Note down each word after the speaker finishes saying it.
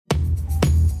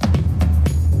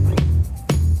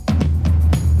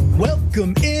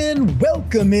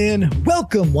Welcome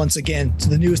once again to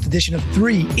the newest edition of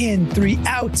 3 In, 3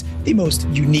 Out, the most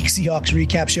unique Seahawks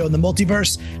recap show in the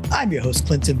multiverse. I'm your host,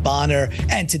 Clinton Bonner,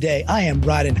 and today I am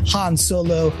riding Han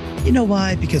Solo. You know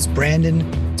why? Because Brandon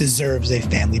deserves a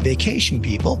family vacation,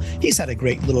 people. He's had a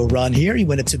great little run here. He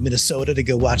went into Minnesota to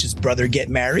go watch his brother get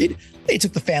married. They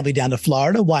took the family down to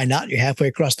Florida. Why not? You're halfway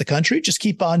across the country. Just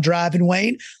keep on driving,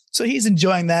 Wayne. So he's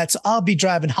enjoying that. So I'll be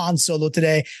driving Han Solo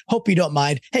today. Hope you don't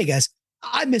mind. Hey, guys,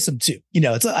 I miss him too. You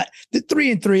know, it's the 3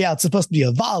 in, 3 out supposed to be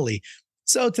a volley.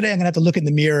 So today I'm going to have to look in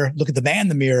the mirror, look at the man in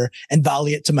the mirror and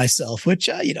volley it to myself, which,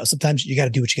 sometimes you got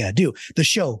to do what you got to do. The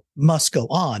show must go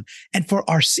on. And for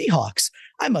our Seahawks,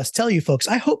 I must tell you folks,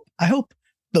 I hope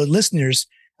the listeners,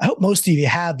 I hope most of you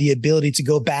have the ability to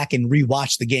go back and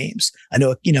rewatch the games. I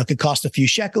know, it could cost a few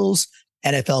shekels.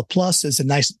 NFL Plus is a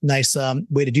nice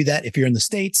way to do that if you're in the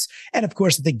States. And of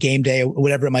course, the game day or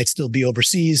whatever it might still be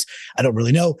overseas. I don't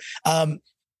really know.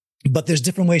 But there's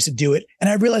different ways to do it. And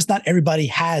I realize not everybody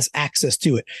has access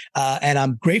to it. And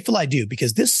I'm grateful I do,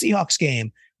 because this Seahawks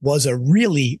game was a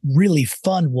really, really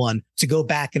fun one to go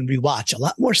back and rewatch. A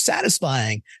lot more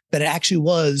satisfying than it actually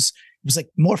was. It was like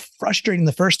more frustrating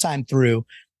the first time through,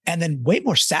 and then way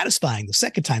more satisfying the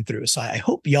second time through. So I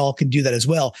hope y'all can do that as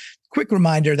well. Quick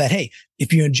reminder that, hey,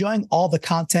 if you're enjoying all the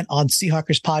content on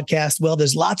Seahawkers podcast, well,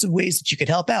 there's lots of ways that you could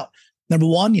help out. Number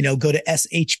one, go to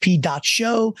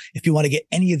shp.show if you want to get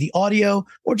any of the audio,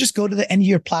 or just go to any of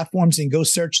your platforms and go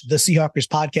search the Seahawkers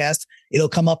podcast. It'll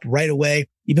come up right away.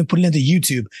 Even put it into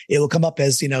YouTube, it will come up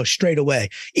as, straight away.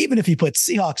 Even if you put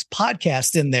Seahawks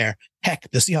podcast in there, heck,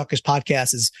 the Seahawkers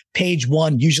podcast is page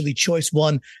 1, usually choice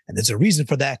 1. And there's a reason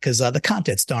for that, because the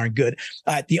content's darn good.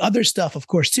 The other stuff, of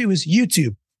course, too, is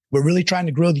YouTube. We're really trying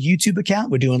to grow the YouTube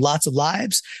account. We're doing lots of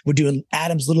lives. We're doing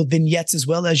Adam's little vignettes as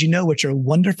well, as you know, which are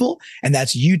wonderful. And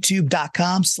that's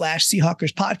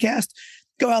youtube.com/Seahawkers podcast.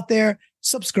 Go out there,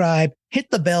 subscribe,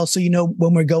 hit the bell so you know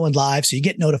when we're going live, so you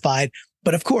get notified.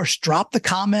 But of course, drop the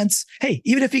comments. Hey,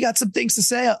 even if you got some things to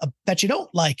say that you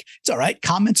don't like, it's all right.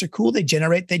 Comments are cool. They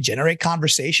generate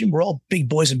conversation. We're all big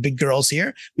boys and big girls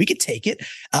here. We can take it,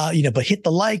 but hit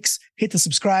the likes, hit the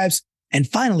subscribes, and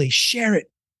finally share it.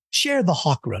 Share the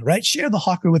Hawkra, right? Share the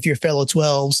Hawkra with your fellow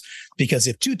 12s, because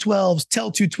if 2 12s tell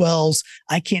 2 12s,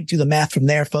 I can't do the math from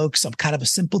there, folks. I'm kind of a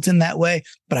simpleton that way,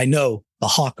 but I know the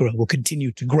Hawkra will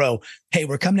continue to grow. Hey,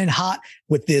 we're coming in hot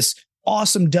with this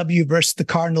awesome W versus the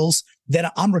Cardinals. Then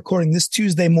I'm recording this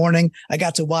Tuesday morning. I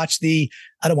got to watch I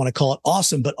don't want to call it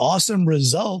awesome, but awesome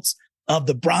results of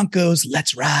the Broncos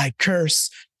Let's Ride curse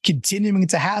continuing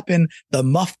to happen. The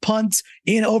muff punt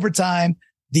in overtime.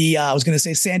 I was going to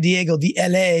say San Diego, the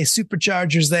LA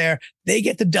Superchargers there. They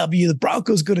get the W. The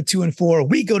Broncos go to 2 and 4.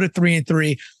 We go to 3 and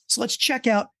 3. So let's check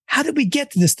out, how did we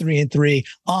get to this 3 and 3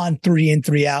 on 3 in,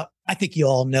 3 out? I think you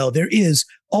all know there is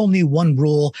only one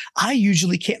rule. I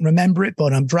usually can't remember it, but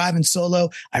when I'm driving solo,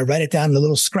 I write it down in a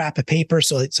little scrap of paper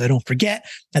so I don't forget.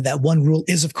 And that one rule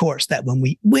is, of course, that when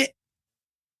we win,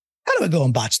 how do I go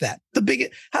and botch that?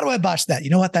 How do I botch that? You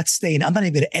know what? That's staying. I'm not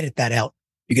even going to edit that out.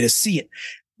 You're going to see it.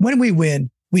 When we win,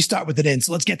 we start with it in.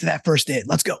 So let's get to that first in.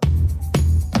 Let's go.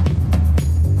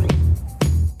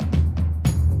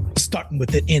 Starting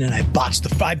with it in, and I botched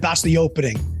the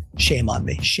opening. Shame on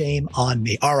me. Shame on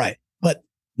me. All right. But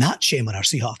not shame on our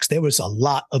Seahawks. There was a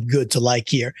lot of good to like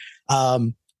here.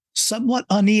 Somewhat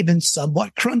uneven,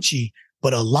 somewhat crunchy,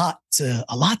 but a lot to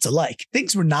like.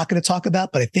 Things we're not going to talk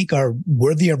about, but I think are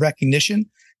worthy of recognition.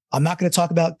 I'm not going to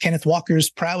talk about Kenneth Walker's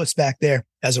prowess back there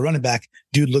as a running back.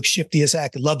 Dude looks shifty as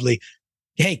heck. Lovely.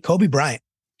 Hey, Kobe Bryant,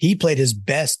 he played his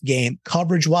best game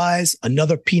coverage wise.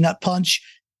 Another peanut punch.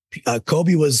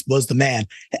 Kobe was the man.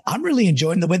 I'm really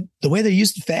enjoying the way they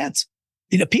used the fans.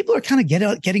 People are kind of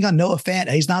getting on Noah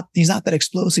Fant. He's not that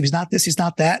explosive. He's not this. He's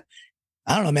not that.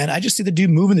 I don't know, man. I just see the dude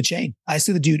moving the chain. I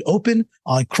see the dude open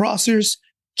on crossers,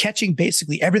 catching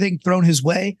basically everything thrown his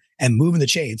way and moving the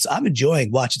chain. So I'm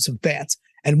enjoying watching some Fants.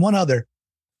 And one other,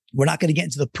 we're not going to get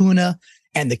into the Pooooooona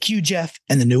and the Q-Jeff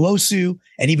and the Nwosu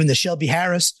and even the Shelby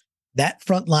Harris. That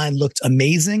front line looked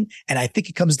amazing. And I think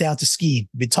it comes down to scheme.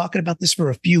 We've been talking about this for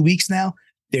a few weeks now.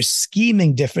 They're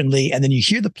scheming differently. And then you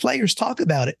hear the players talk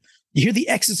about it. You hear the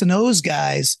X's and O's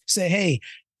guys say, hey,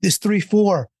 this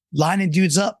 3-4, lining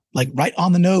dudes up, like right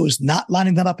on the nose, not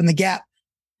lining them up in the gap,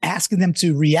 asking them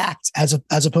to react as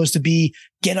opposed to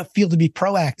get upfield to be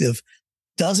proactive,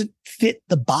 doesn't fit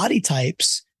the body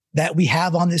types that we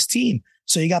have on this team.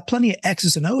 So you got plenty of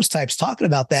X's and O's types talking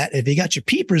about that. If you got your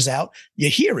peepers out, you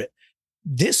hear it.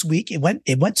 This week, it went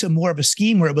to more of a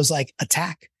scheme where it was like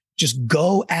attack, just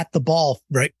go at the ball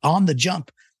right on the jump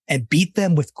and beat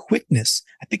them with quickness.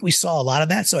 I think we saw a lot of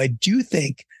that. So I do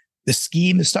think The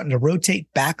scheme is starting to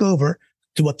rotate back over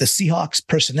to what the Seahawks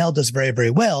personnel does very,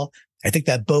 very well. I think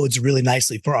that bodes really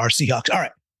nicely for our Seahawks. All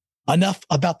right. Enough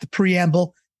about the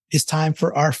preamble. It's time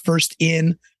for our first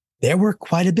in. There were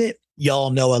quite a bit.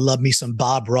 Y'all know I love me some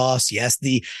Bob Ross. Yes,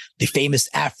 the famous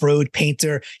Afro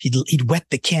painter. He'd wet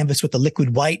the canvas with the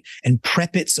liquid white and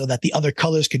prep it so that the other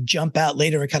colors could jump out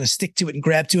later and kind of stick to it and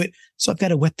grab to it. So I've got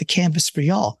to wet the canvas for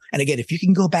y'all. And again, if you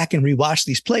can go back and rewatch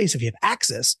these plays, if you have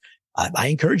access, I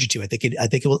encourage you to. I think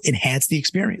it will enhance the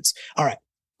experience. All right,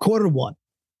 quarter one.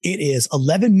 It is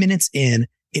 11 minutes in.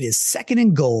 It is 2nd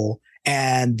and goal,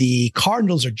 and the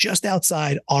Cardinals are just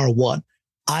outside R1.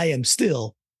 I am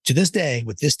still, to this day,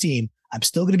 with this team, I'm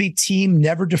still going to be team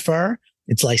never defer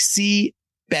until I see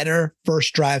better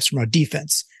first drives from our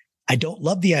defense. I don't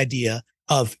love the idea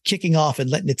of kicking off and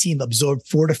letting the team absorb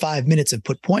 4 to 5 minutes and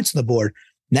put points on the board.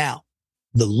 Now,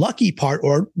 the lucky part,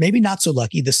 or maybe not so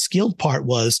lucky, the skilled part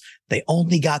was they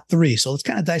only got 3. So let's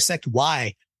kind of dissect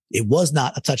why it was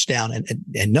not a touchdown.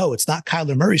 And no, it's not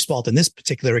Kyler Murray's fault in this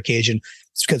particular occasion.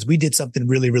 It's because we did something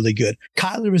really, really good.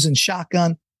 Kyler is in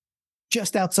shotgun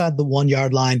just outside the 1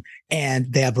 yard line,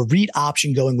 and they have a read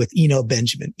option going with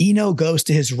Benjamin. Goes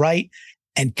to his right,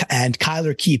 and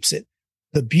Kyler keeps it.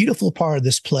 The beautiful part of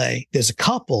this play, there's a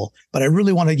couple, but I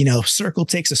really want to, circle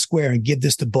takes a square and give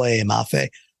this to Boye and Mafe.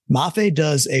 Mafe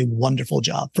does a wonderful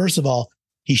job. First of all,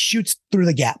 he shoots through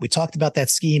the gap. We talked about that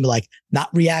scheme, like not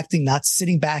reacting, not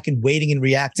sitting back and waiting and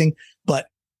reacting, but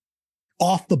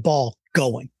off the ball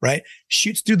going, right?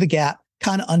 Shoots through the gap,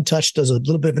 kind of untouched, does a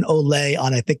little bit of an ole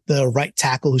on, I think, the right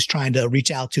tackle who's trying to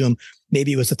reach out to him.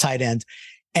 Maybe it was the tight end,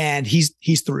 and he's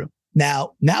through.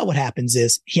 Now what happens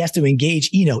is he has to engage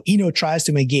Eno. Eno tries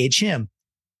to engage him.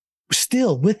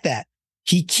 Still with that,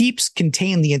 he keeps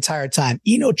contained the entire time.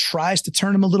 Eno tries to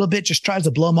turn him a little bit, just tries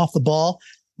to blow him off the ball.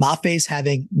 Mafe's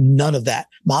having none of that.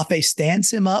 Mafe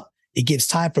stands him up. It gives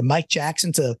time for Mike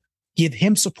Jackson to give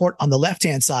him support on the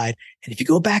left-hand side. And if you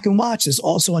go back and watch, there's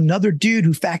also another dude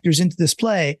who factors into this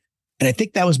play. And I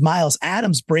think that was Miles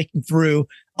Adams breaking through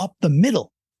up the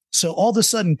middle. So all of a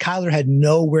sudden, Kyler had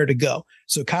nowhere to go.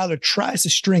 So Kyler tries to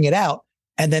string it out,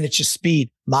 and then it's just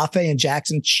speed. Mafe and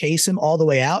Jackson chase him all the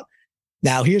way out.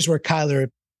 Now, here's where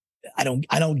Kyler, I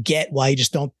don't get why you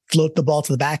just don't float the ball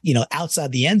to the back,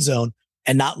 outside the end zone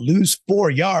and not lose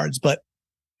 4 yards. But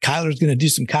Kyler's going to do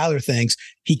some Kyler things.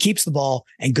 He keeps the ball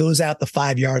and goes out the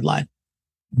 5 yard line.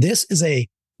 This is a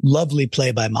lovely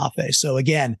play by Mafe. So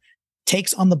again,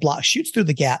 takes on the block, shoots through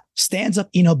the gap, stands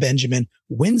up Benjamin,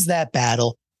 wins that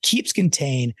battle, keeps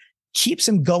contained, keeps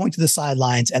him going to the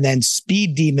sidelines, and then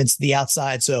speed demons to the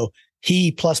outside. So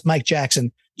he plus Mike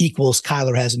Jackson equals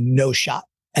Kyler has no shot.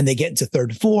 And they get into 3rd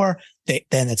and 4.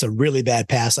 Then it's a really bad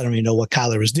pass. I don't even know what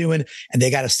Kyler is doing. And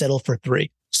they got to settle for 3.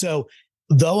 So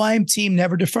though I'm team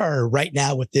never defer right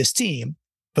now with this team,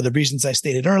 for the reasons I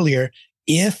stated earlier,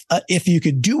 if you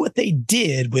could do what they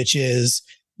did, which is,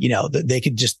 they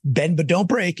could just bend but don't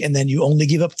break, and then you only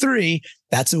give up 3,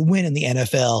 that's a win in the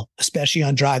NFL, especially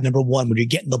on drive number 1 when you're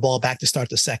getting the ball back to start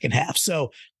the second half.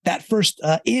 So that first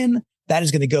that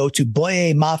is going to go to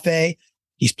Boye Mafe.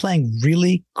 He's playing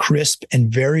really crisp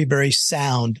and very, very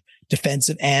sound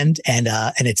defensive end. And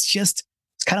it's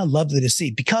kind of lovely to see,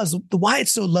 because the why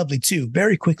it's so lovely too,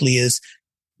 very quickly, is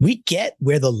we get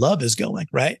where the love is going,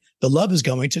 right? The love is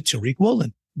going to Tariq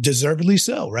Woolen, deservedly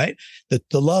so, right?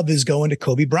 The love is going to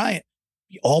Kobe Bryant.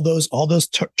 All those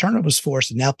turnovers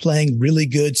forced, and now playing really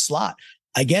good slot.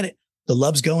 I get it. The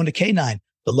love's going to K9.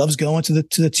 The love's going to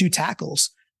the 2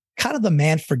 tackles. Kind of the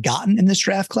man forgotten in this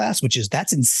draft class,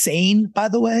 that's insane, by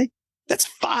the way. That's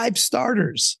 5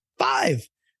 starters. 5.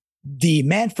 The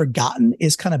man forgotten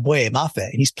is kind of Boye Mafe,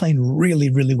 and he's playing really,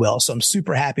 really well. So I'm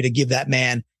super happy to give that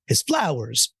man his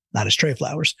flowers, not his Trey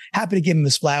flowers. Happy to give him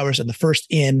his flowers and the first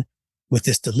in with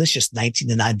this delicious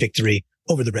 19-9 victory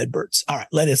over the Redbirds. All right,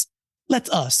 let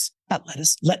us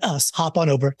hop on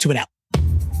over to an out.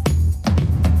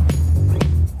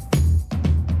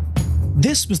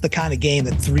 This was the kind of game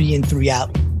that 3 in, 3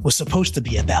 out was supposed to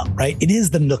be about, right? It is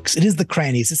the nooks. It is the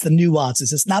crannies. It's the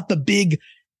nuances. It's not the big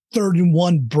 3rd and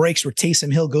 1 breaks where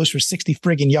Taysom Hill goes for 60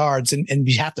 friggin' yards and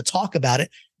we have to talk about it,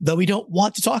 though we don't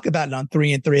want to talk about it on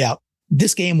 3 in, 3 out.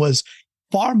 This game was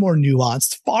far more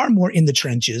nuanced, far more in the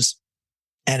trenches.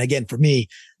 And again, for me,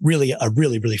 really a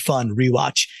really, really fun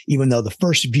rewatch, even though the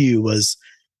first view was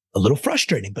a little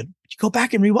frustrating. But you go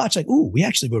back and rewatch, like, ooh, we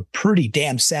actually were pretty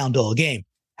damn sound all game.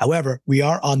 However, we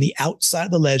are on the outside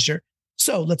of the ledger.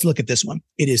 So let's look at this one.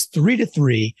 It is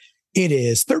 3-3. It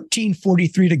is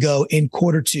 13:43 to go in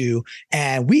quarter 2.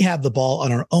 And we have the ball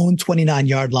on our own 29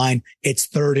 yard line. It's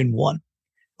 3rd and 1.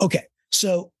 Okay.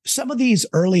 So some of these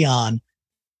early on,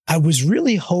 I was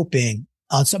really hoping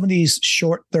on some of these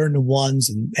short 3rd and 1s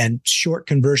and short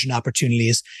conversion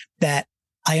opportunities that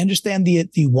I understand the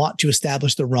want to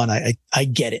establish the run. I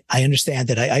get it. I understand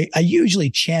that. I usually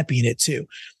champion it too.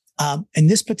 In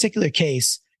this particular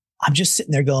case, I'm just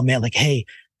sitting there going, man, like, hey,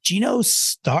 Geno's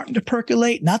starting to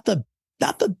percolate. Not the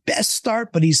best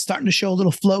start, but he's starting to show a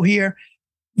little flow here.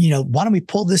 Why don't we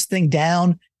pull this thing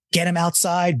down, get him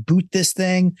outside, boot this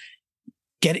thing,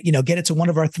 get it to one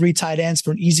of our 3 tight ends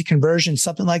for an easy conversion,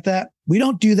 something like that. We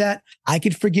don't do that. I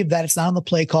could forgive that. It's not on the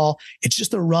play call. It's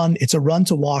just a run. It's a run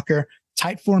to Walker,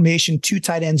 tight formation, 2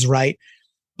 tight ends right.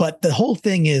 But the whole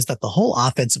thing is that the whole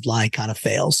offensive line kind of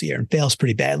fails here and fails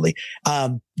pretty badly.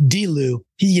 D-Lou,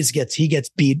 he gets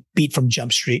beat from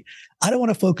Jump Street. I don't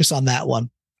want to focus on that one.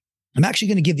 I'm actually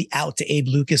going to give the out to Abe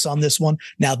Lucas on this one.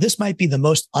 Now, this might be the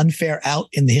most unfair out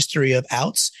in the history of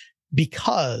outs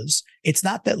because it's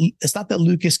not that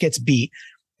Lucas gets beat,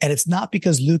 and it's not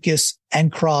because Lucas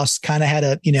and Cross kind of had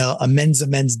a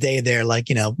men's day there, like,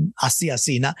 I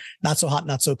see, not so hot,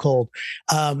 not so cold.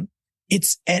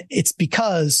 It's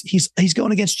because he's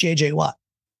going against JJ Watt.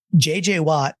 JJ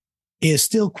Watt is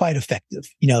still quite effective.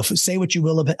 Say what you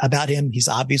will about him. He's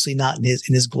obviously not in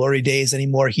his glory days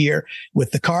anymore here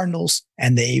with the Cardinals,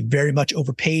 and they very much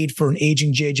overpaid for an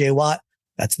aging JJ Watt.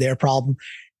 That's their problem.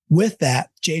 With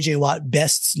that, JJ Watt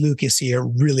bests Lucas here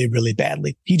really, really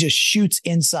badly. He just shoots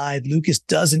inside. Lucas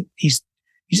doesn't. He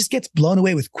just gets blown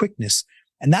away with quickness.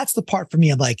 And that's the part for me.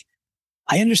 I'm like,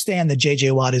 I understand that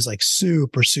JJ Watt is like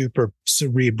super, super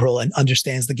cerebral and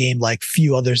understands the game like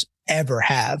few others ever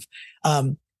have.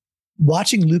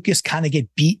 Watching Lucas kind of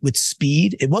get beat with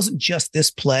speed. It wasn't just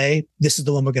this play. This is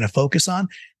the one we're going to focus on,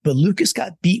 but Lucas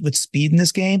got beat with speed in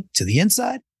this game to the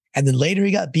inside. And then later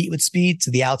he got beat with speed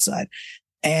to the outside.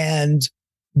 And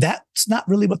that's not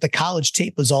really what the college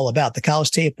tape was all about. The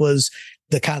college tape was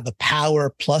the kind of the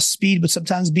power plus speed would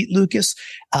sometimes beat Lucas.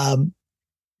 And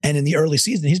in the early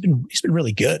season, he's been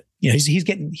really good. He's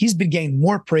been getting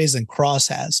more praise than Cross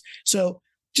has. So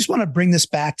just want to bring this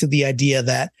back to the idea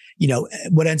that,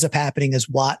 what ends up happening is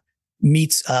Watt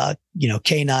meets,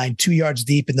 K9 2 yards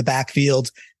deep in the backfield.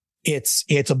 It's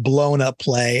a blown up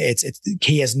play.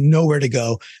 He has nowhere to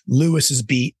go. Lewis is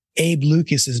beat. Abe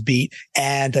Lucas is beat.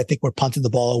 And I think we're punting the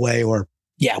ball away, or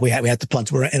we have to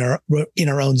punt. We're in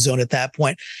our own zone at that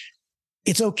point.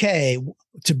 It's okay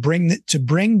to bring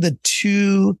the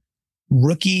 2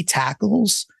 rookie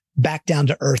tackles back down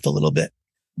to earth a little bit.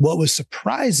 What was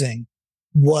surprising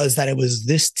was that it was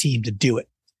this team to do it.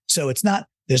 So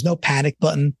there's no panic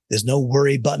button. There's no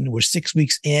worry button. We're 6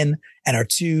 weeks in, and our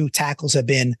 2 tackles have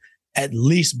been at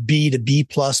least B to B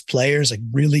plus players, like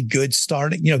really good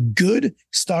starting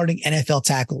NFL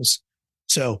tackles.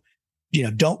 So,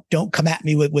 don't come at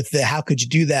me with the, how could you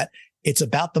do that? It's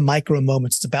about the micro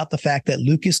moments. It's about the fact that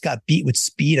Lucas got beat with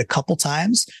speed a couple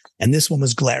times, and this one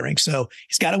was glaring. So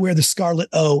he's got to wear the scarlet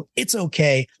O. It's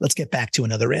okay. Let's get back to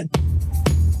another in.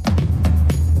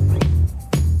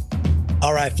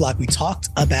 All right, Flock, we talked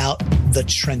about the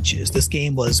trenches. This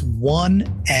game was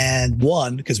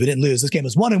 1-1 because we didn't lose. This game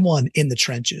was 1-1 in the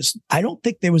trenches. I don't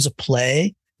think there was a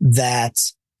play that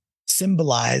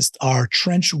symbolized our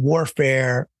trench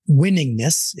warfare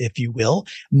winningness, if you will,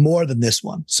 more than this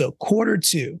one. So quarter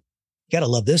 2, you got to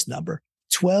love this number,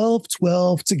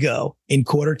 12-12 to go in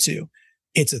quarter 2.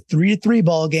 It's a 3-3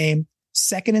 ball game,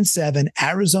 2nd and 7.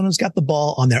 Arizona's got the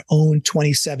ball on their own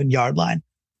 27-yard line.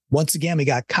 Once again, we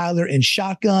got Kyler in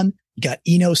shotgun. You got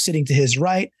Eno sitting to his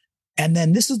right. And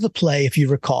then this is the play, if you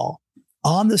recall.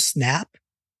 On the snap,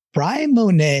 Brian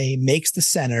Mone makes the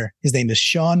center. His name is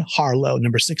Sean Harlow,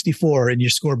 number 64 in your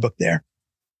scorebook there.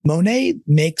 Mone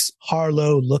makes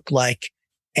Harlow look like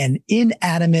an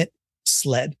inanimate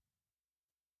sled.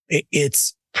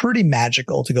 It's pretty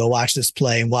magical to go watch this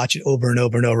play and watch it over and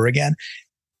over and over again.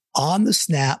 On the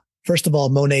snap, first of all,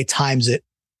 Mone times it,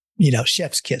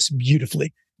 chef's kiss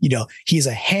beautifully. He's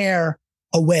a hair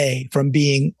away from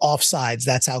being offsides.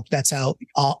 That's how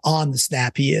on the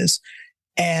snap he is.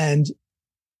 And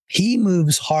he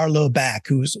moves Harlow back,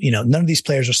 who's, none of these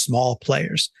players are small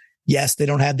players. Yes, they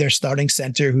don't have their starting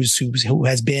center who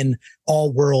has been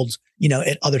all world,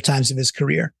 at other times of his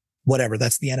career. Whatever,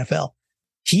 that's the NFL.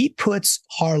 He puts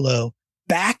Harlow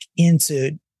back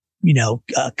into,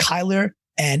 Kyler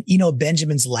and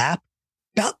Benjamin's lap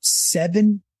about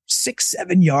 6-7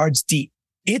 yards deep.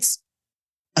 It's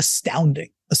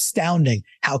astounding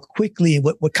how quickly and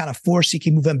what kind of force he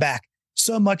can move him back.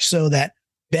 So much so that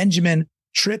Benjamin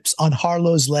trips on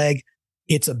Harlow's leg.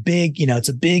 It's a big,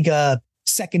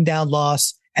 second down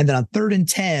loss. And then on 3rd and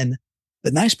 10,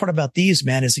 the nice part about these,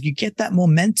 man, is that you get that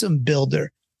momentum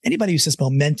builder. Anybody who says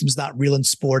momentum's not real in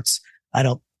sports, I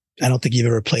don't I don't think you've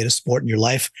ever played a sport in your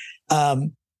life.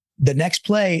 The next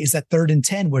play is that 3rd and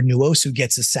 10 where Nwosu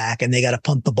gets a sack and they got to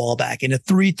punt the ball back in a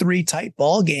 3-3 tight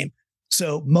ball game.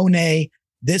 So Mone,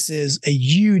 this is a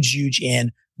huge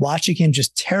in. Watching him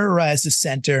just terrorize the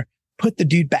center, put the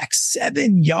dude back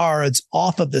 7 yards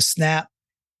off of the snap.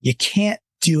 You can't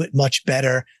do it much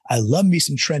better. I love me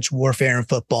some trench warfare in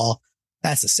football.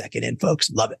 That's the second in,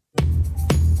 folks. Love it.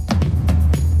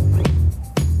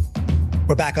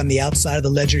 We're back on the outside of the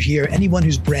ledger here. Anyone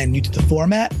who's brand new to the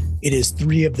format, it is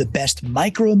 3 of the best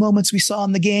micro moments we saw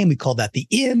in the game. We call that the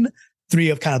in. 3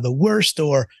 of kind of the worst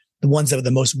or the ones that were the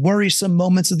most worrisome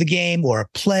moments of the game, or a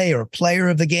play or a player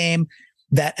of the game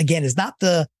that, again, is not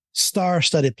the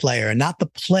star-studded player and not the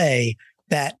play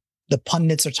that the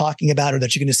pundits are talking about or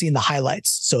that you're going to see in the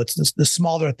highlights. So it's the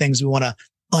smaller things we want to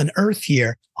unearth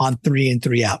here on 3 in,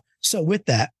 3 out. So with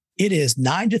that, it is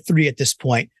 9-3 at this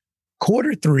point.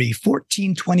 Quarter 3,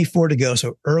 14:24 to go.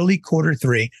 So early quarter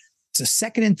 3. It's a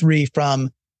 2nd and 3 from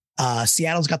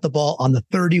Seattle's got the ball on the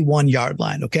 31-yard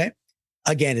line. Okay.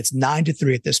 Again, it's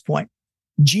 9-3 at this point.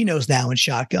 Geno's now in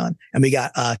shotgun, and we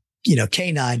got,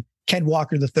 K9, Ken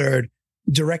Walker III,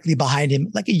 directly behind him,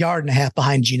 like a yard and a half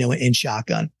behind Geno in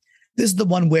shotgun. This is the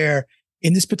one where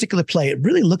in this particular play, it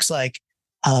really looks like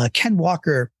Ken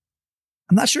Walker,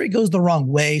 I'm not sure he goes the wrong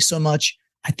way so much.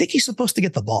 I think he's supposed to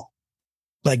get the ball.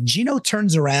 Like Geno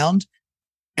turns around,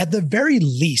 at the very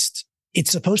least,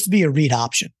 it's supposed to be a read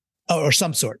option or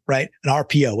some sort, right? An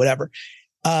RPO, whatever.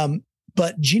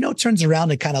 But Geno turns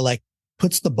around and kind of like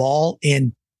puts the ball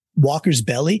in Walker's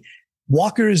belly.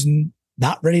 Walker is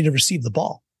not ready to receive the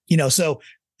ball, so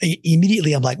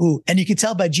immediately I'm like, ooh, and you can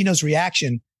tell by Geno's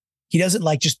reaction, he doesn't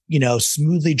like just,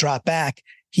 smoothly drop back.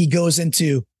 He goes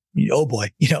into, oh boy,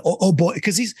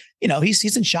 because he's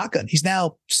in shotgun. He's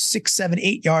now 6, 7,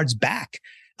 8 yards back.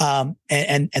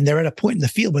 And they're at a point in the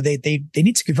field where they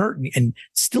need to convert and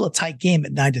still a tight game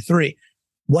at 9-3.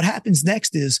 What happens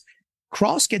next is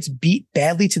Cross gets beat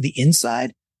badly to the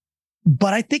inside,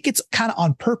 but I think it's kind of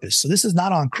on purpose. So this is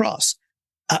not on Cross.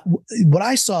 What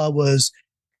I saw was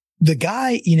the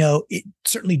guy, it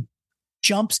certainly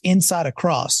jumps inside a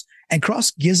Cross, and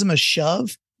Cross gives him a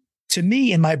shove. To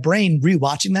me, in my brain,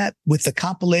 rewatching that with the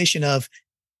compilation of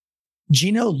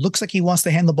Geno looks like he wants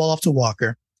to hand the ball off to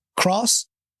Walker. Cross,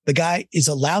 the guy is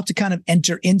allowed to kind of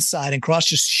enter inside, and Cross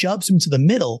just shoves him to the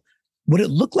middle. What it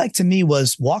looked like to me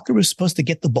was Walker was supposed to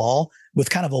get the ball with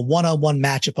kind of a one-on-one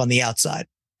matchup on the outside.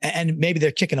 And maybe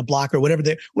they're kicking a block or whatever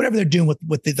they're doing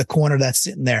with the corner that's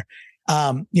sitting there.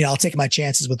 I'll take my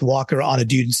chances with Walker on a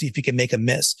dude and see if he can make a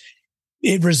miss.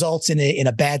 It results in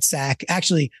a bad sack.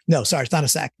 Actually, no, sorry, it's not a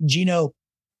sack. Geno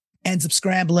ends up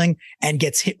scrambling and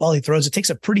gets hit while he throws. It takes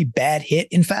a pretty bad hit,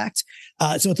 in fact.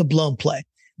 So it's a blown play.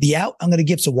 The out I'm going to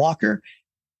give to Walker.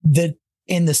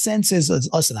 In the sense is,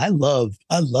 listen, I love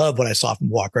what I saw from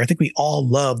Walker. I think we all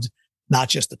loved not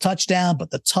just the touchdown,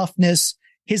 but the toughness,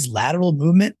 his lateral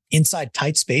movement inside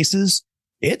tight spaces.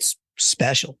 It's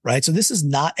special, right? So this is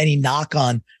not any knock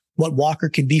on what Walker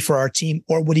can be for our team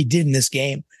or what he did in this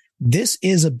game. This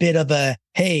is a bit of a,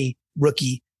 hey,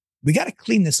 rookie, we got to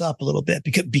clean this up a little bit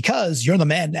because you're the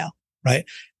man now, right?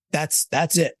 That's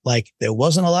it. Like there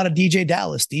wasn't a lot of DJ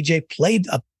Dallas. DJ played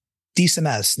a decent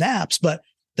amount of snaps, but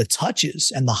the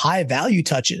touches and the high value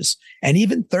touches and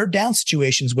even third down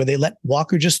situations where they let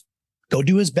Walker just go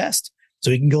do his best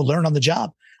so he can go learn on the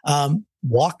job.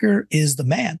 Walker is the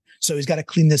man. So he's got to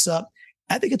clean this up.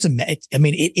 I think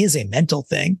it is a mental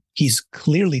thing. He's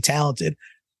clearly talented.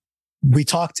 We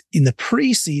talked in the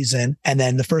preseason and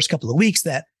then the first couple of weeks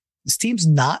that this team's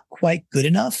not quite good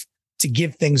enough to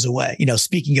give things away.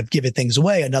 Speaking of giving things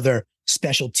away, another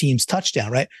special teams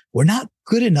touchdown, right? We're not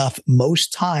good enough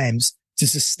most times to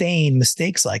sustain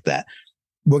mistakes like that.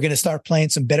 We're going to start playing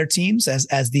some better teams as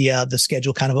the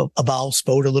schedule kind of evolves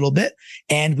forward a little bit.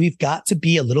 And we've got to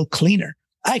be a little cleaner.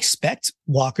 I expect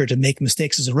Walker to make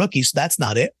mistakes as a rookie, so that's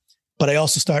not it. But I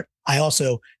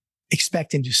also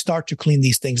expect him to start to clean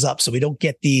these things up so we don't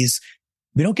get these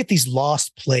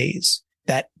lost plays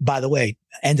that, by the way,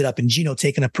 ended up in Geno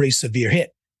taking a pretty severe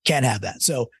hit. Can't have that.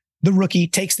 So the rookie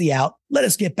takes the out. Let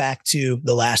us get back to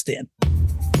the last in.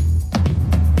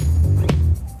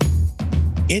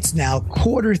 It's now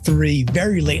quarter 3,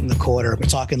 very late in the quarter. We're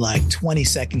talking like 20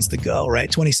 seconds to go,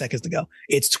 right? 20 seconds to go.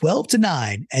 It's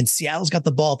 12-9 and Seattle's got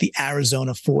the ball at the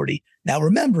Arizona 40. Now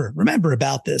remember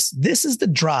about this. This is the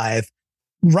drive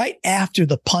right after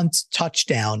the punt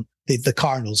touchdown the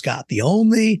Cardinals got. The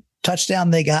only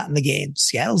touchdown they got in the game.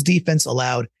 Seattle's defense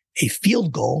allowed a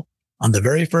field goal on the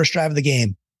very first drive of the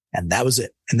game. And that was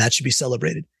it. And that should be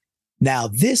celebrated. Now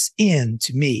this in,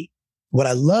 to me, what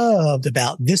I loved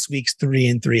about this week's 3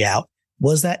 in, 3 out,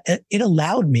 was that it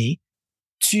allowed me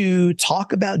to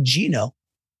talk about Geno.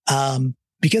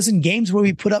 Because in games where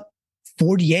we put up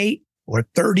 48 or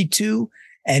 32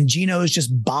 and Geno is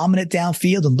just bombing it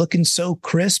downfield and looking so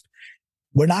crisp,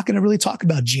 we're not going to really talk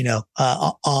about Geno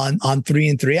on 3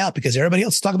 and 3 out because everybody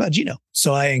else is talking about Geno.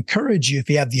 So I encourage you, if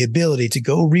you have the ability, to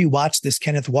go rewatch this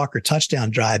Kenneth Walker touchdown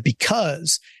drive,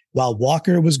 because while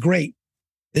Walker was great,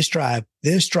 this drive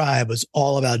was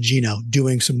all about Geno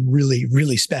doing some really,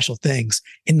 really special things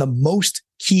in the most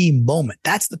key moment.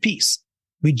 That's the piece.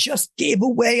 We just gave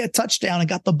away a touchdown and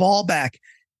got the ball back.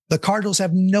 The Cardinals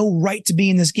have no right to be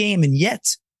in this game, and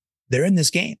yet they're in this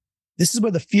game. This is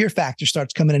where the fear factor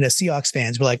starts coming in as Seahawks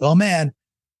fans. We're like, oh man,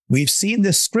 we've seen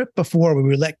this script before where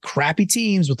we let crappy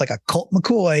teams with like a Colt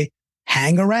McCoy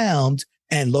hang around,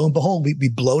 and lo and behold, we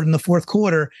blow it in the fourth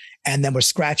quarter, and then we're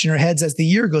scratching our heads as the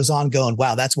year goes on going,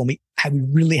 wow, that's when we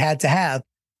really had to have.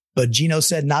 But Geno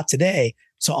said not today.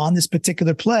 So on this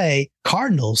particular play,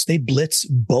 Cardinals, they blitz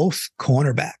both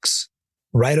cornerbacks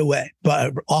right away.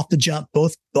 But off the jump,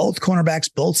 both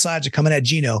cornerbacks, both sides are coming at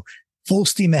Geno, full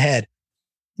steam ahead.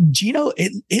 Geno,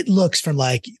 it looks from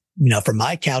like, from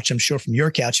my couch, I'm sure from your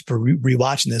couch for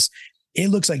rewatching this, it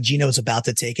looks like Geno is about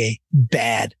to take a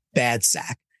bad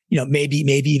sack. Maybe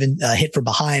even hit from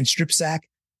behind, strip sack.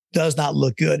 Does not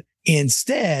look good.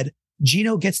 Instead,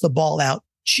 Geno gets the ball out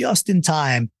just in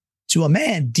time to a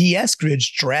man, D.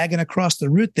 Eskridge, dragging across the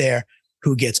route there,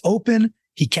 who gets open.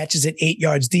 He catches it 8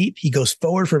 yards deep. He goes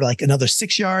forward for like another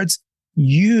 6 yards.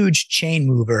 Huge chain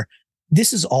mover.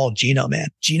 This is all Geno, man.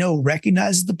 Geno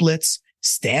recognizes the blitz,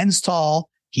 stands tall.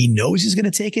 He knows he's going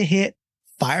to take a hit,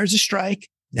 fires a strike.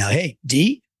 Now, hey,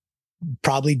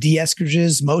 probably D.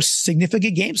 Eskridge's most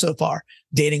significant game so far,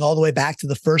 dating all the way back to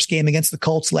the first game against the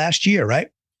Colts last year, right?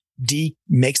 D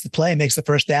makes the play, makes the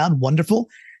first down. Wonderful.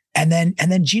 And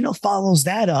then Geno follows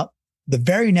that up. The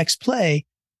very next play,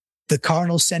 the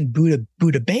Cardinals send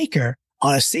Budda Baker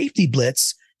on a safety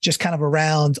blitz, just kind of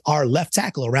around our left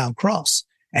tackle, around Cross.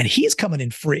 And he's coming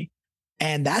in free.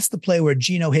 And that's the play where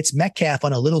Geno hits Metcalf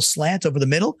on a little slant over the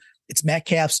middle. It's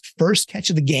Metcalf's first catch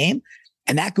of the game.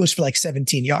 And that goes for like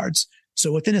 17 yards.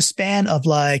 So within a span of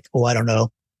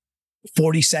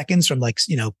 40 seconds from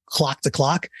clock to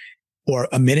clock, or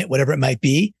a minute, whatever it might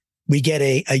be, we get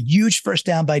a huge first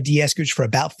down by D. Eskridge for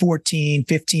about 14,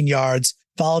 15 yards,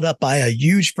 followed up by a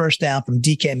huge first down from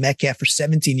DK Metcalf for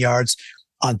 17 yards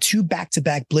on 2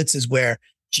 back-to-back blitzes where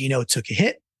Geno took a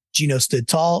hit, Geno stood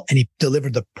tall, and he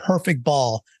delivered the perfect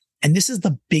ball. And this is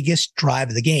the biggest drive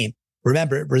of the game.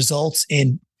 Remember, it results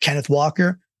in Kenneth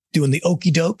Walker doing the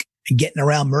okey doke and getting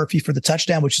around Murphy for the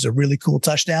touchdown, which is a really cool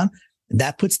touchdown. And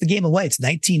that puts the game away. It's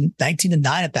 19-9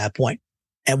 at that point.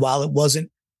 And while it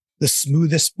wasn't the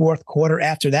smoothest fourth quarter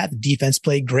after that, the defense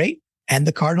played great and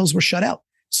the Cardinals were shut out.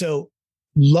 So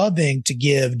loving to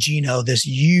give Geno this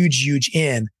huge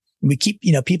in. We keep,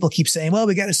 people keep saying, well,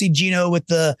 we got to see Geno with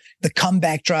the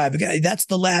comeback drive. That's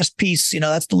the last piece,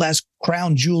 that's the last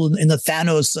crown jewel in the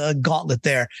Thanos gauntlet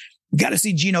there. We got to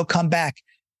see Geno come back.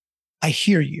 I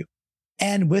hear you.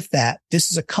 And with that,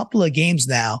 this is a couple of games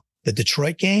now, the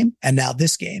Detroit game and now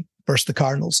this game versus the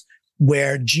Cardinals,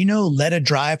 where Geno led a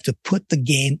drive to put the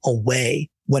game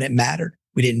away when it mattered.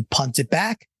 We didn't punt it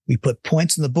back. We put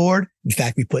points on the board. In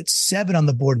fact, we put 7 on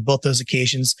the board on both those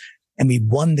occasions, and we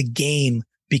won the game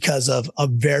because of a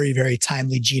very, very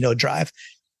timely Geno drive.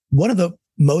 One of the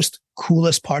most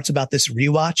coolest parts about this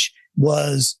rewatch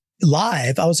was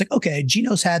live. I was like, okay,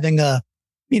 Geno's having a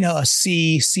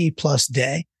C plus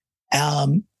day.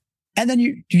 And then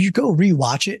you go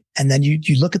rewatch it, and then you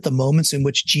look at the moments in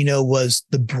which Geno was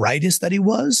the brightest that he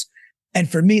was. And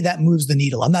for me, that moves the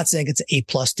needle. I'm not saying it's an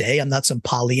A+ day. I'm not some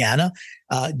Pollyanna.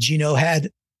 Geno had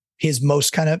his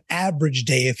most kind of average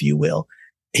day, if you will.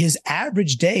 His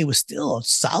average day was still a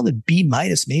solid B-,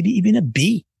 maybe even a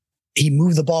B. He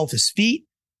moved the ball with his feet.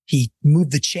 He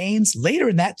moved the chains. Later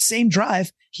in that same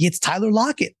drive, he hits Tyler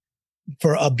Lockett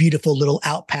for a beautiful little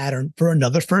out pattern for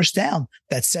another first down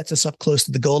that sets us up close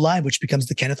to the goal line, which becomes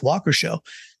the Kenneth Walker show.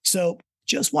 So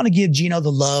just want to give Geno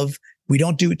the love. We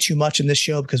don't do it too much in this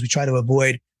show because we try to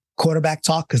avoid quarterback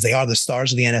talk because they are the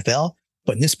stars of the NFL.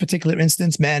 But in this particular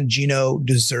instance, man, Geno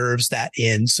deserves that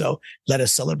in. So let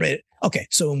us celebrate it. Okay.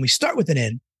 So when we start with an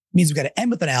in, it means we've got to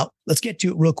end with an out. Let's get to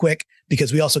it real quick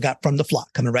because we also got From the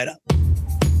Flock coming right up.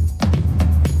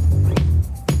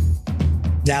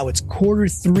 Now it's quarter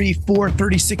 3,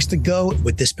 4:36 to go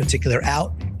with this particular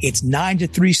out. It's 9-3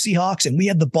 Seahawks, and we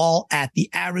have the ball at the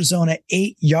Arizona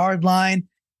 8-yard line.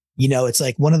 It's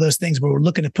like one of those things where we're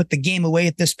looking to put the game away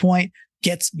at this point,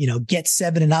 get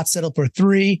 7 and not settle for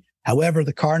 3. However,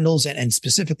 the Cardinals and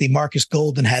specifically Marcus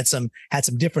Golden had some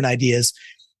different ideas.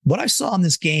 what I saw in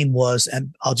this game was,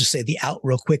 and I'll just say the out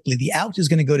real quickly, the out is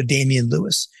going to go to Damian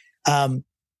Lewis.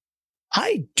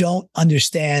 I don't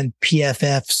understand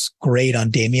PFF's grade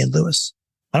on Damian Lewis.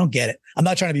 I don't get it. I'm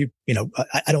not trying to be,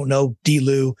 I don't know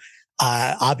D-Lou.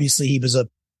 Obviously he was a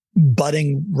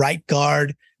budding right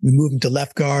guard. We moved him to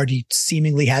left guard. He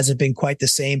seemingly hasn't been quite the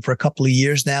same for a couple of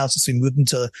years now since we moved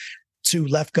him to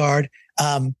left guard.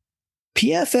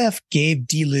 PFF gave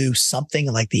D-Lou something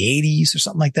in like the 80s or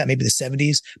something like that, maybe the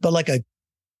 70s, but like a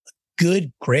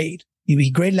good grade.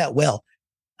 He graded that well.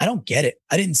 I don't get it.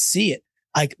 I didn't see it.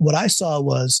 What I saw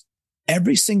was not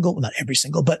every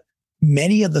single, but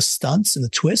many of the stunts and the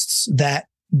twists that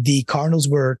the Cardinals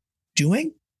were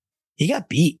doing, he got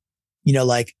beat.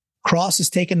 Like Cross is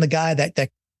taking the guy that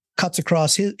cuts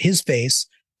across his face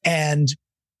and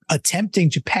attempting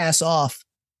to pass off,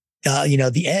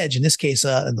 the edge, in this case,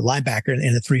 the linebacker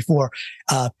in the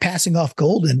 3-4, passing off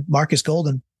Marcus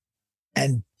Golden,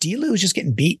 and D-Lou is just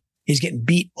getting beat. He's getting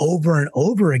beat over and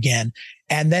over again.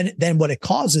 And then what it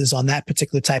causes on that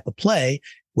particular type of play,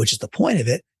 which is the point of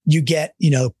it, you get,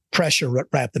 pressure right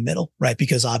up the middle, right?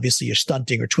 Because obviously you're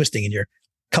stunting or twisting and you're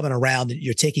coming around and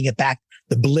you're taking it back.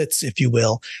 The blitz, if you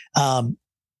will,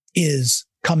 is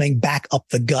coming back up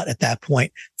the gut at that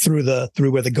point through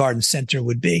where the guard and center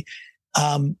would be.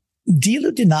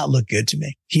 D-Lou did not look good to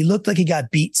me. He looked like he got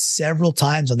beat several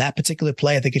times on that particular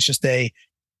play. I think it's just a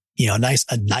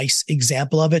nice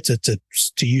example of it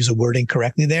to use a wording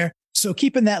correctly there. So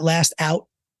keeping that last out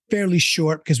fairly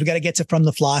short because we got to get to from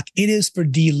the flock. It is for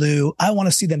D-Lou. I want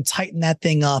to see them tighten that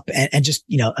thing up and just,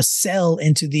 a sell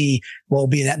into what will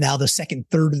be that now the second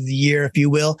third of the year, if you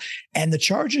will. And the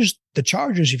Chargers,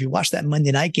 if you watch that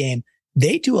Monday night game,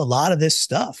 they do a lot of this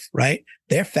stuff, right?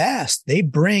 They're fast. They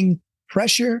bring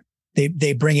pressure.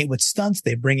 They bring it with stunts.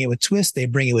 They bring it with twists. They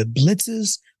bring it with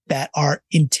blitzes that are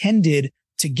intended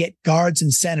to get guards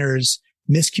and centers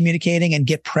miscommunicating and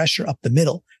get pressure up the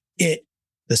middle.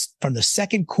 From the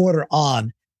second quarter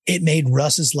on, it made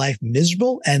Russ's life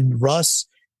miserable, and Russ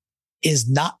is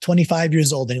not 25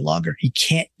 years old any longer. He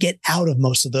can't get out of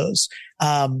most of those.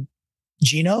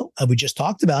 Gino, we just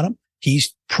talked about him.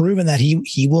 He's proven that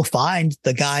he will find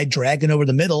the guy dragging over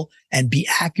the middle and be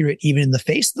accurate even in the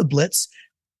face of the blitz,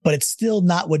 but it's still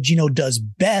not what Gino does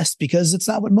best because it's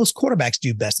not what most quarterbacks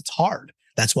do best. It's hard.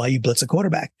 That's why you blitz a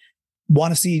quarterback.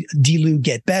 Want to see D-Lou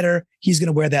get better. He's going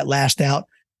to wear that last out,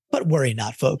 but worry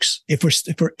not, folks. If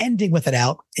we're ending with it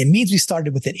out, it means we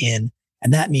started with it in,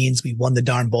 and that means we won the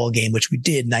darn ball game, which we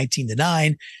did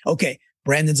 19-9. Okay.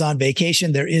 Brandon's on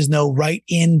vacation. There is no right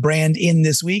in brand in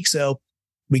this week. So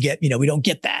we don't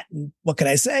get that. And what can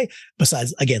I say?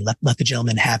 Besides, again, let the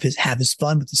gentleman have his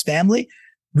fun with his family.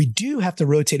 We do have to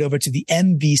rotate over to the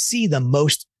MVC, the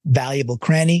most valuable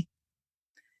cranny.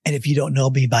 And if you don't know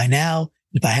me by now,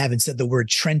 if I haven't said the word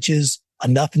trenches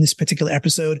enough in this particular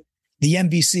episode, the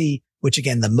MVC, which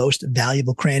again, the most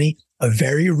valuable cranny, a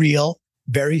very real,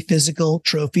 very physical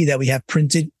trophy that we have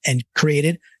printed and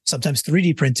created, sometimes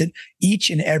 3D printed each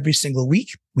and every single week.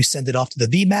 We send it off to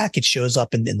the VMAC. It shows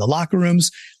up in the locker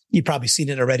rooms. You've probably seen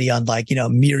it already on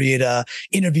myriad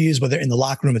interviews, whether in the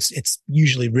locker room, it's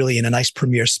usually really in a nice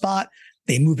premier spot.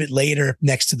 They move it later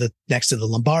next to the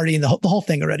Lombardi and the whole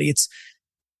thing already.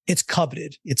 It's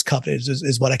coveted. It's coveted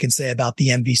is what I can say about the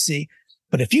MVC.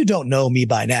 But if you don't know me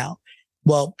by now,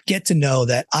 well, get to know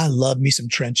that I love me some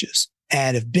trenches.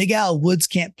 And if Big Al Woods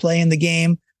can't play in the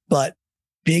game, but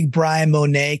Big Brian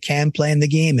Mone can play in the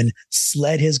game and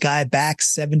sled his guy back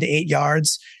 7 to 8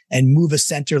 yards and move a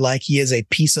center like he is a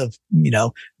piece of,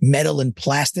 metal and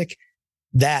plastic,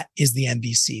 that is the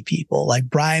MVC, people. Like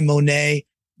Brian Mone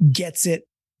gets it.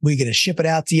 We're going to ship it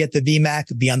out to you at the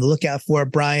VMAC. Be on the lookout for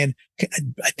it, Brian.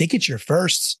 I think it's your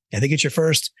first.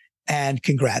 And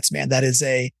congrats, man.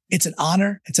 It's an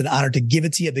honor. It's an honor to give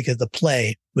it to you because the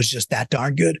play was just that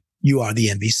darn good. You are the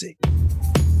MVC.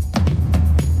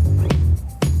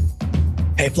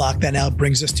 Hey, Flock, that now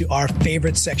brings us to our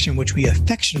favorite section, which we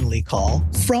affectionately call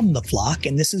From the Flock.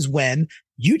 And this is when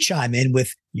you chime in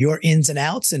with your ins and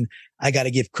outs. And I got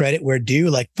to give credit where due.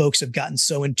 Like, folks have gotten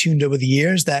so in tuned over the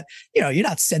years that, you're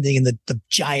not sending in the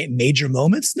giant major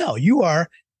moments. No, you are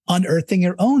unearthing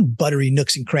your own buttery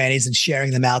nooks and crannies and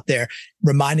sharing them out there,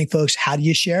 reminding folks, how do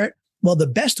you share it? Well, the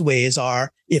best ways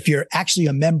are if you're actually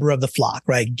a member of the flock,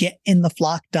 right?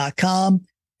 Getintheflock.com,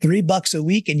 $3 a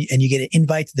week, and you get an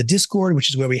invite to the Discord, which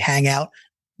is where we hang out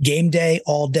game day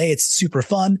all day. It's super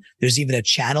fun. There's even a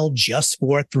channel just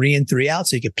for 3 and 3 out.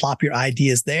 So you can plop your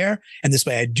ideas there. And this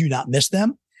way I do not miss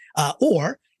them.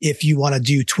 Or if you want to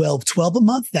do 12 a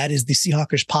month, that is the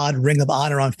Seahawkers Pod Ring of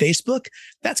Honor on Facebook.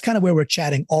 That's kind of where we're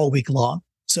chatting all week long.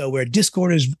 So where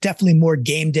Discord is definitely more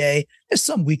game day. There's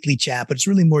some weekly chat, but it's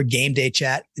really more game day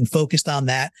chat and focused on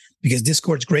that because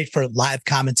Discord's great for live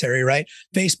commentary, right?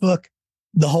 Facebook,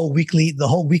 the whole weekly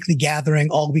gathering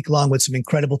all week long with some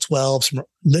incredible 12s from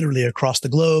literally across the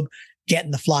globe.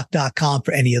 Getintheflock.com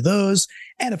for any of those.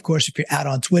 And of course, if you're out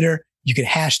on Twitter, you can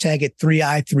hashtag it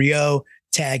 3i30,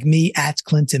 tag me at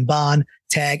Clinton Bond,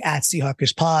 tag at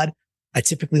Seahawkers Pod. I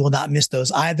typically will not miss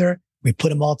those either. We put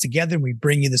them all together and we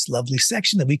bring you this lovely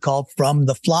section that we call From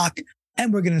the Flock.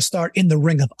 And we're going to start in the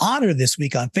Ring of Honor this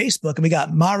week on Facebook. And we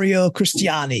got Mario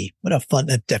Cristiani. What a fun,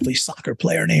 definitely soccer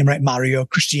player name, right? Mario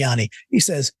Cristiani. He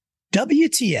says,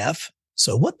 WTF.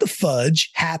 So what the fudge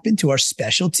happened to our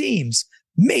special teams?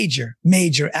 Major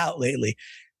out lately.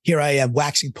 Here I am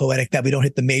waxing poetic that we don't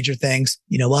hit the major things.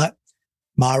 You know what?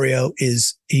 Mario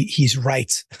he's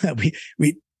right.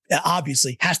 we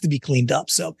obviously has to be cleaned up.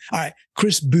 So, all right.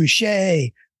 Chris Boucher,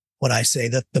 what I say,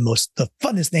 the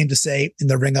funnest name to say in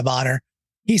the Ring of Honor.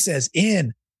 He says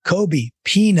in Kobe,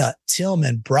 Peanut,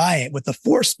 Tillman, Bryant with the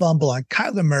forced fumble on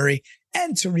Kyler Murray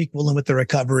and Tariq Woolen with the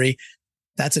recovery.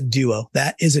 That's a duo.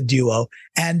 That is a duo.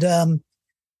 And,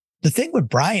 the thing with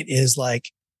Bryant is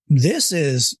like, this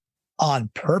is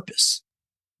on purpose.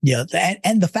 Yeah.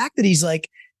 And the fact that he's like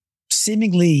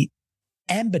seemingly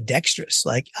ambidextrous,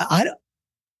 like I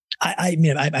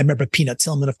remember Peanut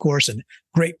Tillman, of course, and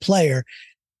great player.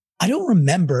 I don't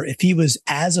remember if he was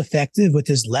as effective with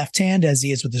his left hand as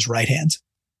he is with his right hand,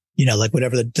 like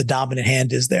whatever the dominant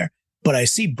hand is there. But I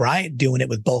see Bryant doing it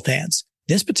with both hands.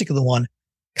 This particular one,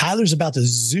 Kyler's about to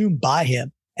zoom by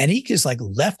him and he just like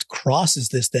left crosses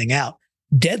this thing out.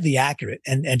 Deadly accurate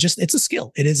and just, it's a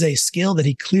skill. It is a skill that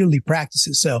he clearly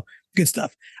practices. So good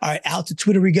stuff. All right. Out to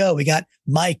Twitter we go. We got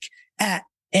Mike at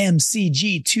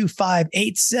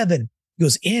MCG2587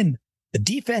 goes in the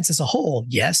defense as a whole.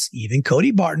 Yes. Even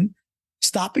Cody Barton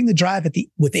stopping the drive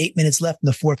with 8 minutes left in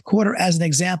the fourth quarter as an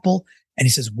example. And he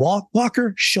says,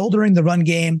 Walker shouldering the run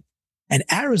game and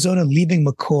Arizona leaving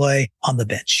McCoy on the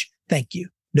bench. Thank you.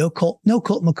 No Colt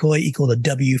McCoy equal a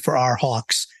W for our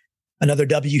Hawks. Another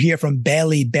W here from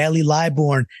Bailey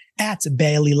Liborn at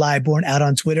Bailey Liborn out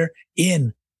on Twitter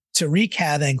in Tariq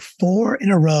having 4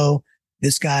 in a row.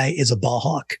 This guy is a ball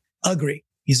hawk. Agree.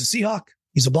 He's a Seahawk.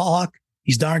 He's a ball hawk.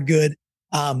 He's darn good.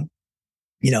 To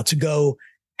go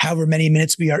however many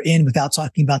minutes we are in without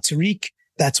talking about Tariq.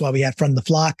 That's why we have From the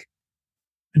Flock.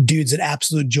 Dude's an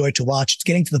absolute joy to watch. It's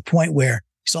getting to the point where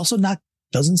he's also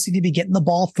doesn't seem to be getting the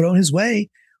ball thrown his way.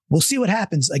 We'll see what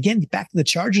happens. Again, back to the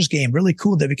Chargers game. Really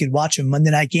cool that we could watch a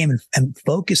Monday night game and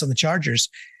focus on the Chargers.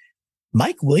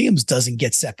 Mike Williams doesn't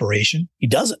get separation. He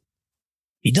doesn't.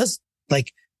 He does.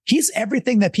 Like, he's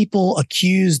everything that people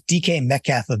accuse DK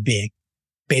Metcalf of being,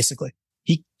 basically.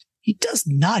 He does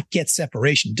not get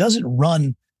separation. Doesn't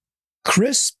run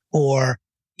crisp or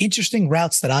interesting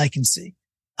routes that I can see.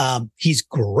 He's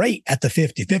great at the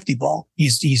 50-50 ball.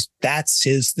 That's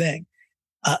his thing.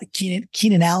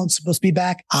 Keenan Allen's supposed to be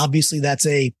back. Obviously that's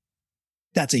like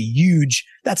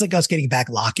us getting back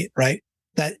Lockett, right?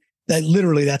 That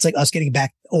literally that's like us getting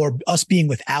back or us being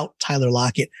without Tyler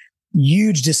Lockett.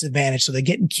 Huge disadvantage. So they're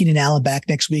getting Keenan Allen back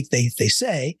next week. They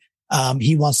say,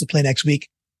 he wants to play next week.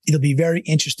 It'll be very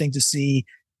interesting to see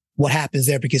what happens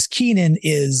there because Keenan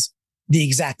is the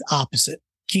exact opposite.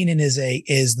 Keenan is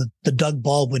the Doug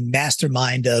Baldwin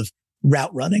mastermind of route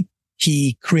running.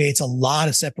 He creates a lot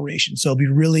of separation. So it'll be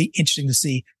really interesting to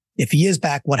see if he is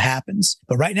back, what happens.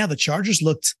 But right now the Chargers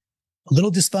looked a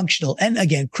little dysfunctional. And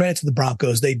again, credit to the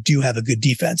Broncos. They do have a good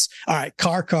defense. All right.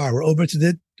 We're over to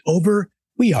the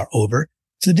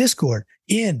Discord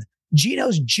in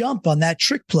Gino's jump on that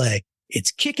trick play. It's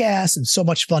kick ass and so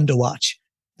much fun to watch.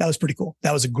 That was pretty cool.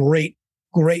 That was a great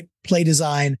play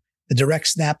design. The direct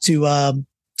snap to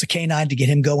K9 to get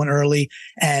him going early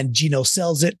and Gino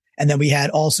sells it. And then we had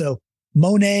also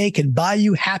Mone can buy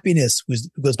you happiness, who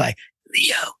goes by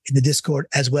Leo in the Discord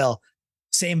as well.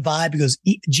 Same vibe because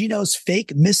Gino's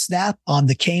fake miss snap on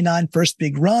the K9 first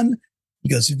big run. He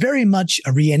goes very much a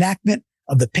reenactment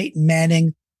of the Peyton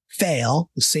Manning fail,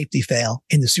 the safety fail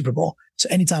in the Super Bowl. So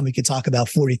anytime we can talk about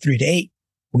 43-8,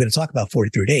 we're going to talk about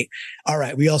 43-8. All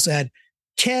right. We also had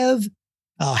Kev.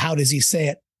 How does he say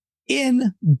it?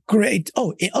 I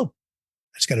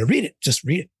just got to read it. Just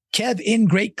read it. Kev in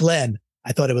Great Glen.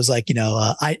 I thought it was like,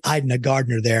 Ida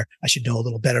Gardner there. I should know a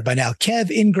little better by now. Kev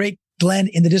in Great Glen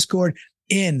in the Discord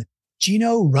in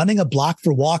Gino running a block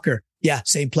for Walker. Yeah.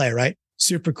 Same player, right?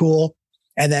 Super cool.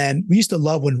 And then we used to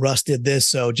love when Russ did this.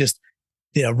 So just,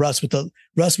 Russ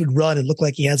would run and look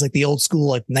like he has like the old school,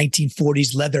 like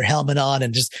 1940s leather helmet on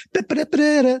and just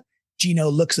Gino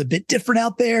looks a bit different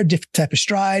out there, different type of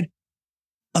stride,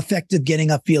 effective getting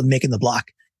upfield, making the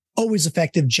block. Always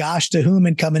effective. Josh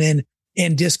DeHuman coming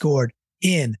in Discord.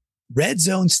 In red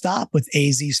zone stop with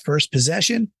AZ's first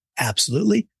possession.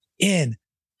 Absolutely. In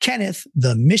Kenneth,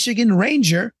 the Michigan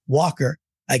Ranger Walker.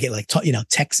 I get like,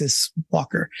 Texas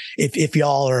Walker. If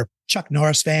y'all are Chuck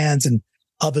Norris fans and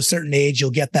of a certain age,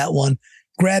 you'll get that one.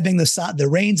 Grabbing the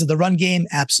reins of the run game.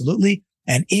 Absolutely.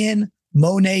 And in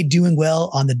Mone doing well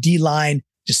on the D line,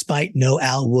 despite no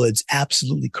Al Woods.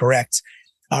 Absolutely correct.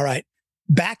 All right.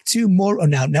 Back to more.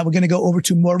 Now we're going to go over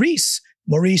to Maurice.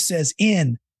 Maurice says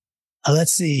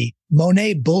let's see.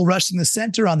 Mone bull rushing the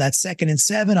center on that 2nd and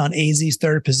 7 on AZ's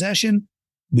third possession.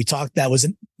 We talked, that was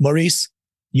Maurice.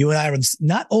 You and I were,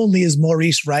 not only is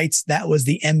Maurice writes, that was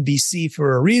the MVC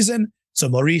for a reason. So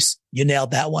Maurice, you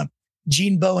nailed that one.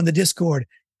 Gene Bowe in the Discord,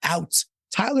 out.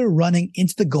 Tyler running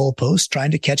into the goalpost,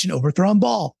 trying to catch an overthrown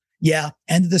ball. Yeah.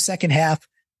 End of the second half.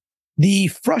 The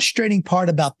frustrating part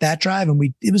about that drive,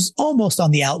 and it was almost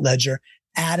on the out ledger.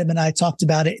 Adam and I talked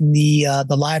about it in the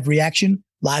live reaction,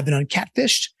 live and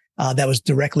uncatfished. That was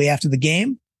directly after the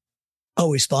game.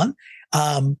 Always fun.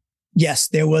 Yes,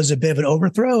 there was a bit of an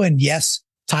overthrow, and yes,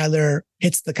 Tyler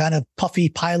hits the kind of puffy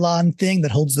pylon thing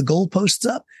that holds the goalposts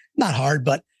up. Not hard,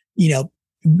 but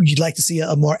you'd like to see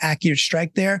a more accurate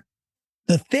strike there.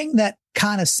 The thing that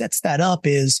kind of sets that up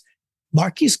is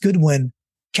Marquise Goodwin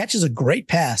catches a great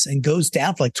pass and goes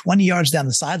down for like 20 yards down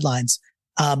the sidelines,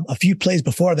 a few plays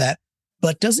before that,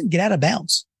 but doesn't get out of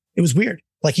bounds. It was weird.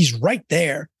 Like he's right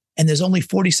there and there's only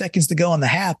 40 seconds to go on the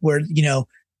half where,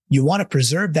 you want to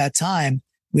preserve that time.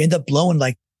 We end up blowing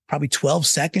like probably 12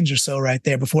 seconds or so right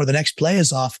there before the next play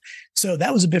is off. So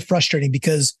that was a bit frustrating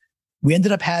because we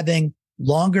ended up having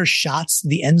longer shots to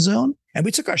the end zone and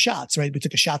we took our shots, right? We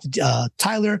took a shot to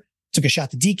Tyler, took a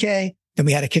shot to DK. Then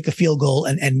we had to kick a field goal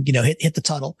and hit the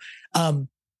tunnel. It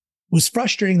was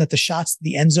frustrating that the shots to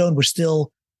the end zone were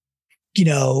still,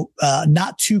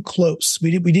 not too close.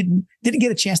 We didn't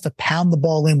get a chance to pound the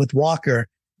ball in with Walker,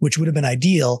 which would have been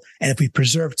ideal. And if we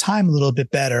preserved time a little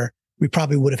bit better, we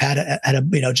probably would have had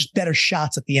a just better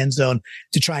shots at the end zone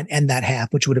to try and end that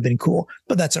half, which would have been cool.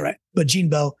 But that's all right. But Gene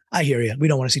Bowe, I hear you. We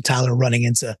don't want to see Tyler running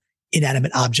into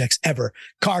inanimate objects ever.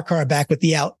 Car back with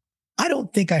the out. I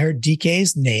don't think I heard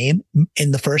DK's name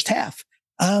in the first half.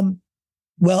 DK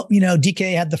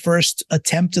had the first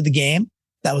attempt of the game.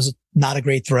 That was not a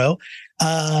great throw.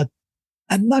 There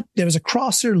was a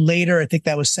crosser later. I think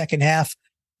that was second half.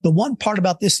 The one part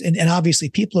about this, and obviously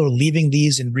people are leaving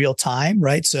these in real time,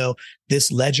 right? So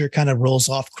this ledger kind of rolls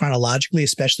off chronologically,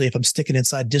 especially if I'm sticking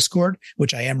inside Discord,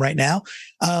 which I am right now.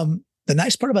 The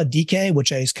nice part about DK,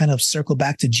 which I kind of circle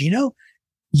back to Gino.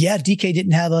 Yeah, DK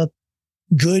didn't have a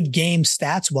good game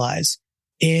stats wise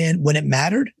when it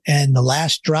mattered, and the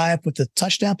last drive with the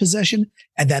touchdown possession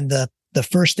and then the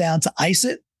first down to ice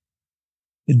it,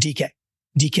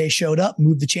 DK showed up,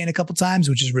 moved the chain a couple times,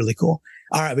 which is really cool.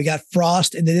 All right. We got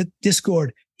Frost in the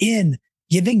Discord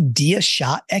giving D a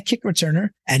shot at kick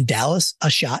returner and Dallas a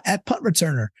shot at punt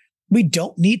returner. We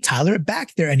don't need Tyler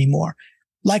back there anymore.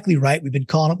 Likely right. We've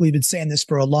been saying this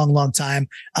for a long, long time.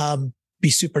 Be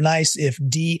super nice if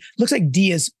looks like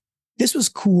this was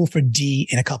cool for D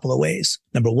in a couple of ways.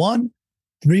 Number one,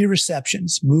 3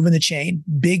 receptions, moving the chain,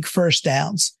 big first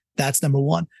downs. That's number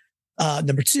one.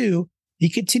 Number two, he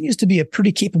continues to be a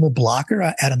pretty capable blocker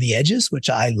out on the edges, which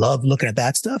I love looking at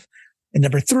that stuff. And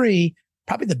number 3,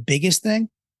 probably the biggest thing,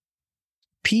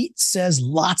 Pete says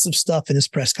lots of stuff in his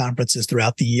press conferences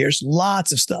throughout the years,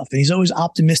 lots of stuff. And he's always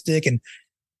optimistic and,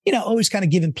 always kind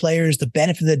of giving players the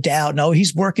benefit of the doubt. No,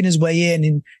 he's working his way in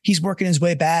and he's working his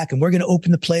way back and we're going to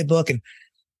open the playbook.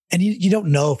 And you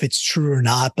don't know if it's true or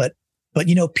not, but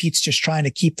Pete's just trying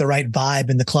to keep the right vibe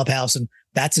in the clubhouse. And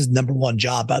that's his number one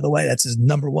job, by the way. That's his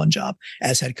number one job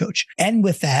as head coach. And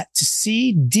with that, to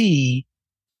see D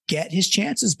get his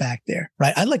chances back there,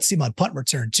 right? I'd like to see him on punt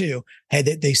return too. Hey,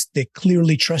 they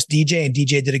clearly trust DJ and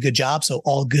DJ did a good job. So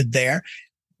all good there.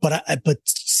 But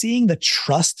seeing the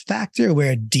trust factor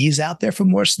where D's out there for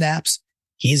more snaps,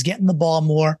 he's getting the ball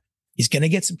more. He's going to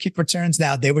get some kick returns.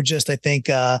 Now they were just, I think,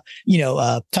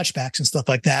 touchbacks and stuff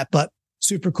like that, but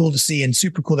super cool to see and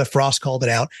super cool that Frost called it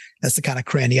out. That's the kind of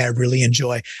cranny I really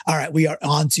enjoy. All right. We are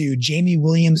on to Jamie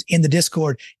Williams in the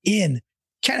Discord in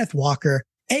Kenneth Walker,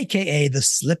 AKA the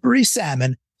slippery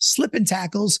salmon, slipping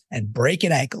tackles and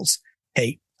breaking ankles.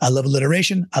 Hey, I love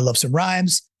alliteration. I love some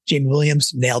rhymes. Jamie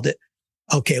Williams nailed it.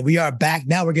 Okay. We are back.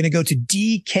 Now we're going to go to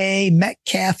DK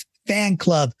Metcalf Fan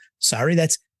Club. Sorry.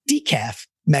 That's Decaf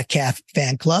Metcalf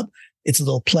Fan Club. It's a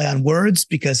little play on words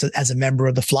because as a member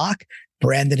of the flock,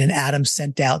 Brandon and Adam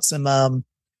sent out some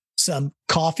some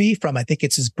coffee from, I think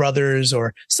it's his brother's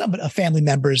or a family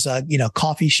member's,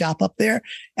 coffee shop up there.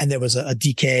 And there was a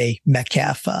DK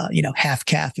Metcalf, half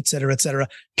calf, et cetera,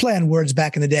 play on words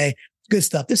back in the day. Good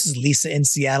stuff. This is Lisa in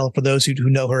Seattle for those who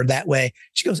know her that way.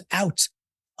 She goes out,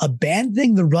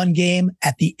 abandoning the run game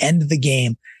at the end of the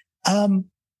game.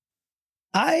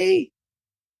 I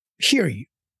hear you.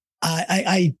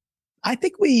 I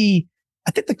think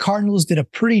the Cardinals did a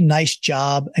pretty nice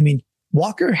job. I mean,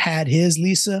 Walker had his,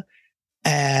 Lisa,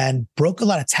 and broke a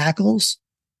lot of tackles.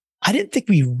 I didn't think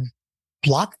we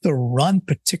blocked the run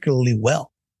particularly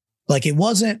well. Like it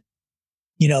wasn't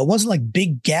like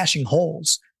big gashing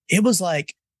holes. It was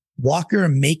like Walker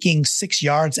making 6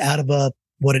 yards out of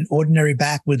what an ordinary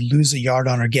back would lose a yard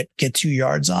on or get 2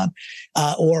 yards on,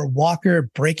 or Walker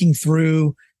breaking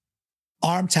through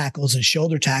arm tackles and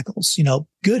shoulder tackles,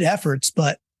 good efforts,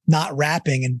 but not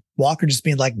wrapping, and Walker just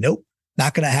being like, nope,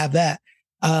 not going to have that.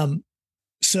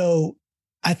 So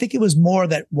I think it was more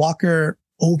that Walker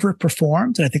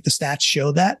overperformed, and I think the stats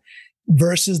show that,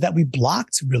 versus that we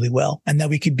blocked really well and that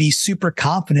we could be super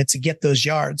confident to get those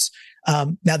yards.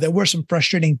 Now there were some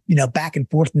frustrating, back and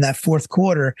forth in that fourth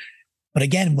quarter, but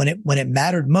again, when it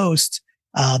mattered most,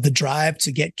 the drive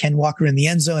to get Ken Walker in the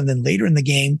end zone, and then later in the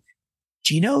game,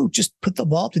 Geno just put the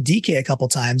ball up to DK a couple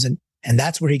times, and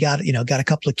that's where he got a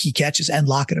couple of key catches, and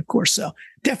Lockett, of course. So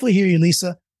definitely hear you,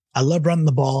 Lisa. I love running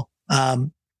the ball.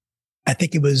 I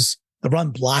think it was the run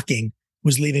blocking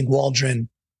was leaving Waldron,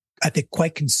 I think,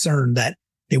 quite concerned that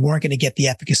they weren't going to get the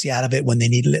efficacy out of it when they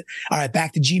needed it. All right,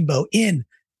 back to Jimbo in.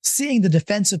 Seeing the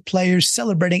defensive players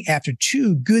celebrating after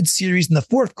 2 good series in the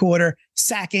fourth quarter,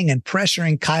 sacking and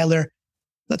pressuring Kyler.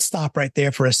 Let's stop right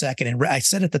there for a second. And I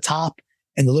said at the top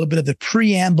in a little bit of the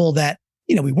preamble that,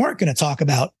 we weren't going to talk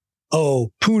about,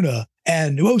 Pooooooona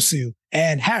and Nwosu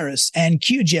and Harris and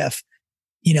Q-Jeff.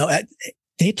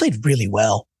 They played really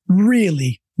well,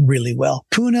 really, really well.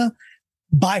 Pooooooona,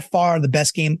 by far the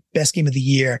best game of the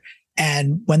year.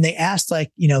 And when they asked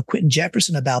Quentin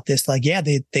Jefferson about this,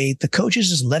 the coaches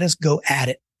just let us go at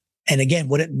it. And again,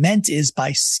 what it meant is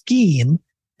by scheme,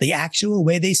 the actual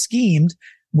way they schemed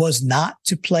was not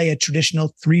to play a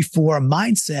traditional 3-4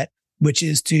 mindset, which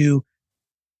is to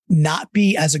not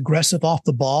be as aggressive off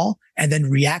the ball and then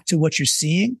react to what you're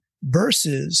seeing,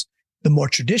 versus the more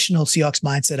traditional Seahawks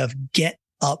mindset of get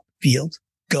upfield,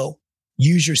 go,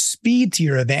 use your speed to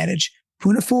your advantage.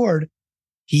 Poona Ford,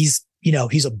 he's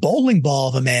a bowling ball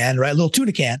of a man, right? A little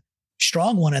tuna can,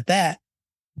 strong one at that.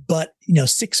 But,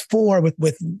 6'4"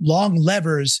 with long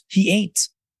levers, he ain't,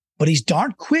 but he's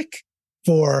darn quick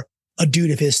for a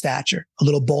dude of his stature, a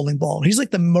little bowling ball. He's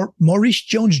like the Maurice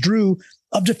Jones-Drew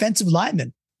of defensive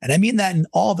linemen. And I mean that in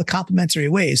all the complimentary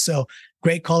ways. So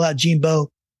great call out,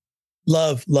 Jimbo.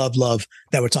 Love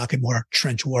that we're talking more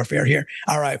trench warfare here.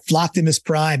 All right. Flocked in his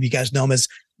prime. You guys know him as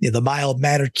the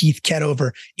mild-mannered Keith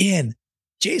Ketover in.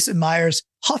 Jason Myers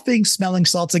huffing, smelling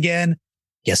salts again.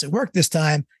 Guess it worked this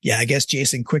time. Yeah, I guess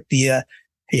Jason picked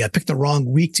the wrong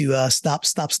week to stop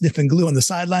sniffing glue on the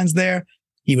sidelines there.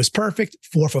 He was perfect.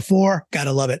 4 for 4.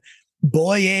 Gotta love it.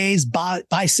 Boye's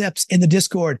biceps in the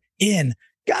Discord in.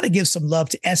 Gotta give some love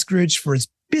to Eskridge for his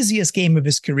busiest game of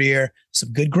his career.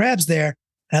 Some good grabs there.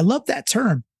 And I love that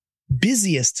term,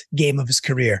 busiest game of his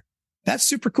career. That's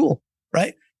super cool,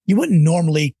 right? You wouldn't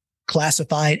normally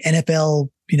classify an NFL,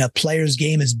 player's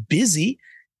game as busy,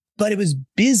 but it was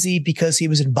busy because he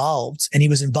was involved, and he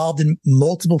was involved in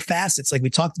multiple facets, like we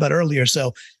talked about earlier.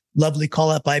 So lovely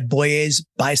call out by Boye's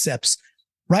biceps.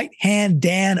 Right hand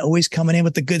Dan always coming in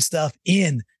with the good stuff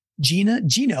in. Gino,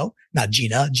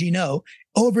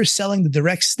 overselling the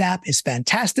direct snap is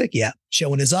fantastic. Yeah,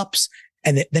 showing his ups.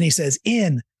 And then he says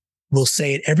in, we'll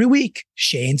say it every week,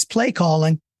 Shane's play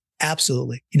calling.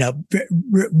 Absolutely.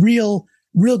 Real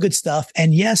good stuff.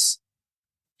 And yes,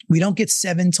 we don't get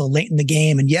 7 till late in the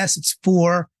game. And yes, it's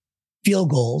 4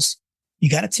 field goals. You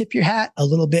got to tip your hat a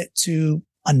little bit to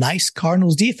a nice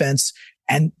Cardinals defense.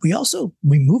 And we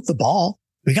moved the ball.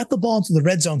 We got the ball into the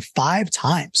red zone 5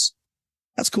 times.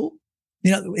 That's cool.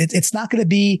 It's not going to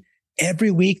be every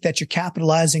week that you're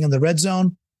capitalizing on the red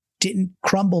zone. Didn't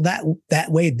crumble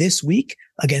that way this week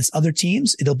against other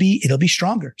teams. It'll be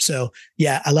stronger. So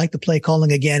yeah, I like the play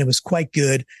calling again. It was quite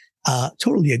good.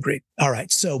 Totally agree. All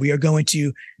right. So we are going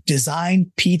to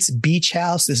design Pete's Beach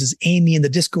House. This is Amy in the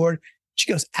Discord.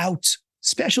 She goes out.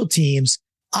 Special teams.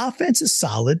 Offense is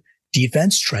solid.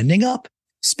 Defense trending up.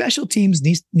 Special teams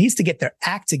needs to get their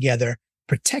act together,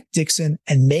 protect Dixon,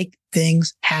 and make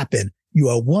things happen. You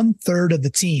are 1/3 of the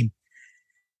team.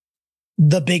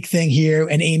 The big thing here,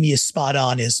 and Amy is spot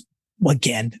on, is,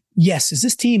 again, yes, is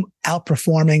this team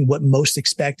outperforming what most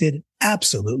expected?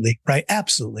 Absolutely, right?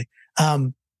 Absolutely.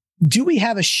 do we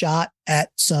have a shot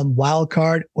at some wild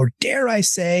card, or dare I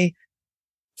say,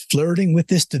 flirting with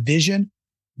this division?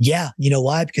 Yeah. You know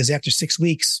why? Because after 6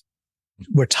 weeks,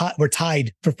 we're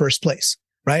tied for first place,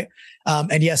 right?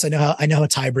 And yes, I know how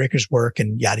tiebreakers work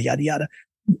and yada, yada, yada.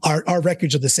 Our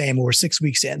records are the same. We're 6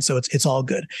 weeks in, so it's all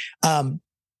good.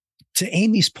 To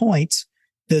Amy's point,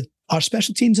 our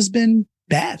special teams has been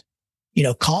bad,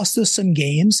 cost us some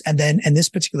games. And then in this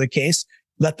particular case,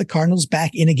 let the Cardinals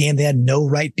back in a game they had no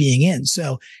right being in.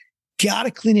 So got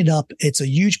to clean it up. It's a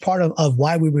huge part of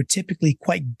why we were typically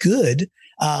quite good.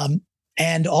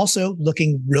 And also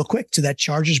looking real quick to that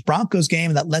Chargers Broncos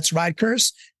game, that let's ride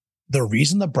curse. The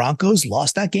reason the Broncos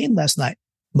lost that game last night,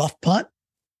 muff punt,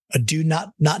 a dude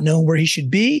not knowing where he should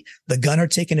be, the gunner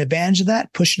taking advantage of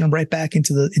that, pushing him right back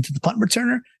into the punt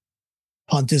returner.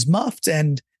 Punt is muffed,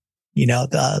 and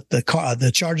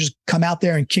the Chargers come out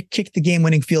there and kick the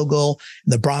game-winning field goal.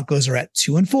 The Broncos are at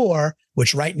 2-4,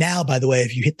 which right now, by the way,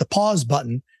 if you hit the pause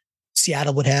button,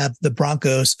 Seattle would have the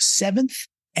Broncos 7th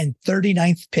and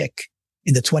 39th pick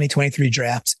in the 2023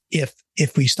 draft if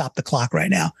we stop the clock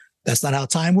right now. That's not how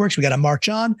time works. We got to march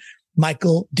on.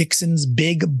 Michael Dixon's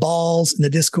big balls in the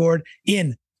Discord.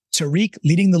 In Tariq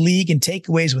leading the league in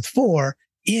takeaways with 4.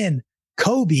 In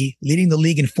Kobe leading the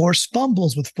league in forced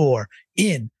fumbles with 4.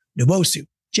 In Nwosu,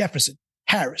 Jefferson,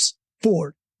 Harris,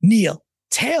 Ford, Neal,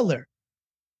 Taylor.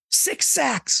 6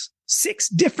 sacks, 6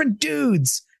 different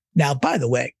dudes. Now, by the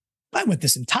way, I went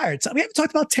this entire time. We haven't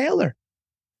talked about Taylor.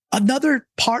 Another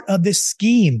part of this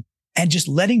scheme and just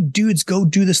letting dudes go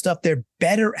do the stuff they're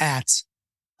better at.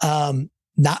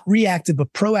 Not reactive,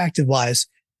 but proactive wise.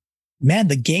 Man,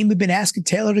 the game we've been asking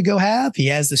Taylor to go have, he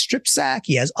has the strip sack.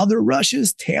 He has other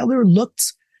rushes. Taylor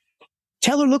looked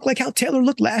like how Taylor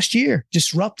looked last year.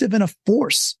 Disruptive and a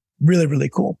force. Really, really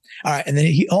cool. All right. And then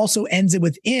he also ends it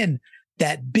within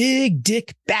that big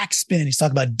dick backspin. He's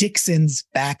talking about Dixon's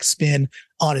backspin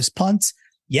on his punt.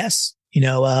 Yes.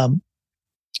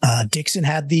 Dixon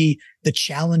had the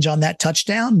challenge on that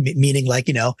touchdown, meaning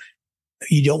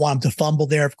you don't want him to fumble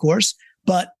there, of course.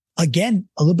 But again,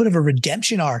 a little bit of a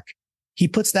redemption arc. He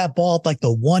puts that ball up like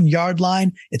the 1 yard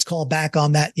line. It's called back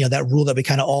on that, that rule that we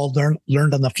kind of all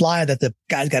learned on the fly, that the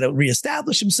guy's got to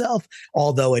reestablish himself,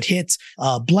 although it hits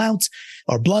blunt,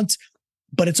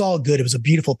 but it's all good. It was a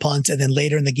beautiful punt. And then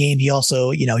later in the game, he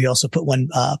also put one,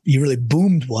 he really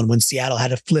boomed one when Seattle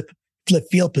had a flip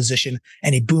field position,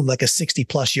 and he boomed like a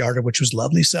 60+ yarder, which was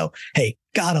lovely. So, hey,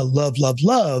 gotta love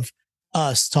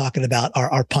us talking about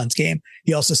our punt game.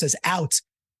 He also says out.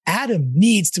 Adam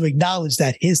needs to acknowledge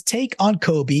that his take on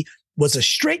Kobe was a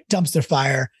straight dumpster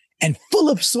fire and full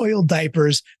of soiled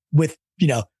diapers with,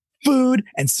 food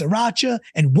and sriracha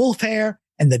and wolf hair.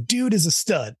 And the dude is a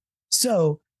stud.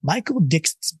 So Michael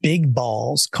Dixon's big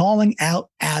balls calling out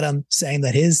Adam, saying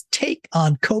that his take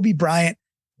on Kobe Bryant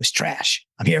was trash.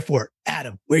 I'm here for it.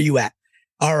 Adam, where you at?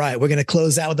 All right. We're going to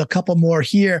close out with a couple more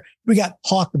here. We got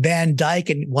Hawk Van Dyke.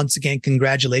 And once again,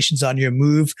 congratulations on your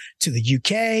move to the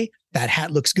UK. That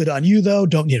hat looks good on you, though.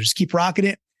 Don't just keep rocking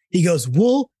it. He goes,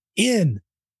 wool in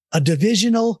a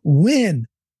divisional win.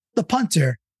 The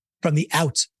punter from the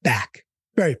outback.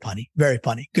 Very punny. Very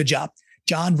punny. Good job.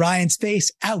 John Ryan's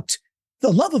face out.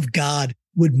 The love of God.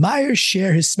 Would Myers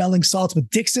share his smelling salts with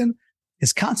Dixon?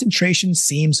 His concentration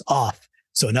seems off.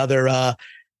 So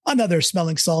another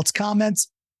smelling salts comment.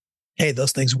 Hey,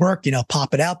 those things work.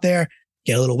 Pop it out there,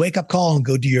 get a little wake up call and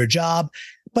go do your job.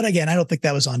 But again, I don't think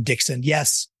that was on Dixon.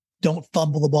 Yes. Don't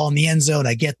fumble the ball in the end zone.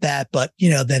 I get that. But,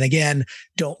 then again,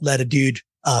 don't let a dude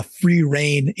free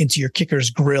reign into your kicker's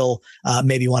grill.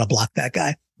 Maybe you want to block that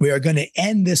guy. We are going to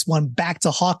end this one back to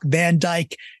Hawk Van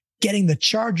Dyke getting the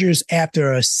Chargers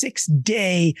after a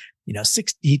 6-day,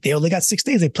 they only got 6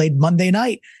 days. They played Monday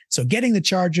night. So getting the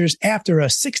Chargers after a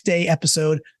 6-day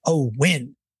episode,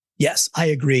 win. Yes, I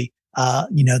agree.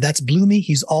 That's Bloomy.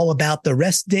 He's all about the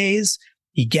rest days.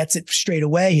 He gets it straight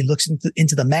away. He looks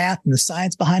into the math and the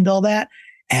science behind all that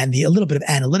and a little bit of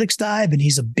analytics dive. And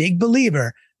he's a big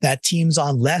believer that teams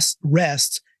on less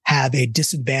rest have a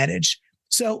disadvantage.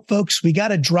 So folks, we got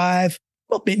to drive.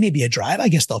 Well, maybe a drive. I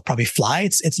guess they'll probably fly.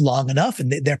 It's long enough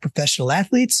and they're professional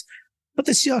athletes, but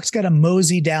the Seahawks got to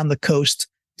mosey down the coast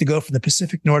to go from the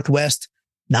Pacific Northwest.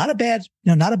 Not a bad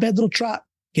little trot.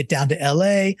 Get down to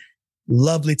LA.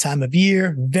 Lovely time of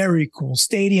year. Very cool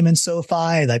stadium in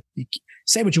SoFi. Like,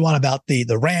 say what you want about the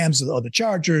Rams or the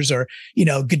Chargers or,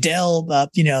 Goodell,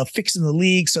 fixing the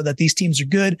league so that these teams are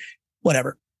good,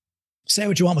 whatever. Say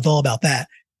what you want with all about that.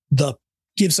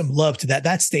 Give some love to that.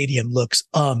 That stadium looks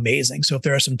amazing. So if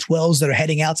there are some 12s that are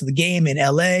heading out to the game in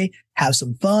LA, have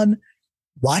some fun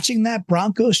watching that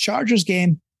Broncos Chargers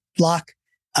game. Flock.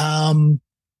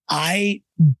 I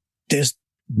there's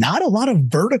not a lot of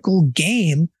vertical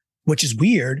game, which is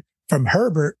weird, from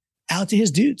Herbert out to his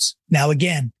dudes. Now,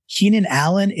 again, Keenan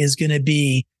Allen is going to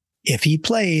be, if he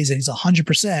plays and he's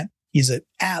 100%, he's an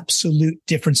absolute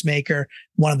difference maker.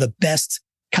 One of the best,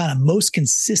 kind of most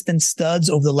consistent studs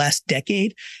over the last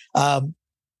decade.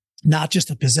 Not just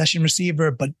a possession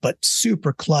receiver, but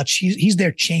super clutch. He's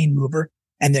their chain mover,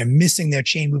 and they're missing their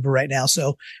chain mover right now.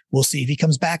 So we'll see if he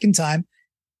comes back in time.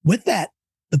 With that,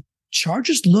 the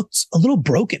Chargers looked a little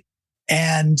broken.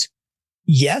 And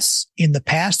yes, in the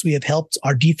past,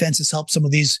 our defense has helped some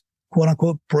of these quote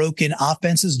unquote broken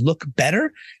offenses look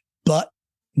better, but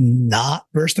not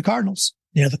versus the Cardinals.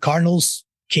 The Cardinals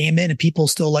came in and people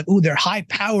still like, they're high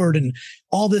powered and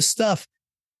all this stuff.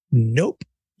 Nope.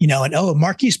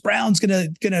 Marquise Brown's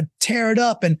going to tear it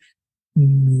up, and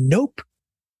nope.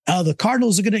 The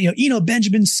Cardinals are going to,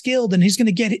 Benjamin's skilled and he's going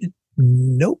to get it.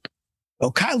 Nope.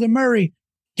 Kyler Murray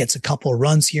gets a couple of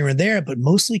runs here and there, but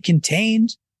mostly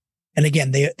contained. And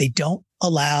again, they don't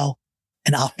allow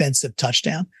an offensive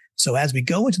touchdown. So as we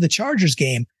go into the Chargers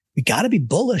game, we got to be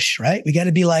bullish, right? We got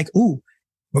to be like, we're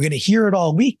going to hear it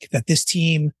all week that this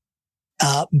team,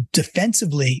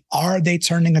 defensively, are they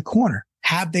turning a corner?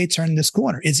 Have they turned this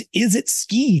corner? Is it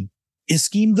scheme? Is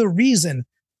scheme the reason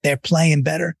they're playing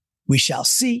better? We shall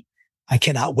see. I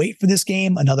cannot wait for this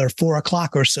game. Another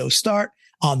 4:00 or so start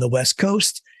on the West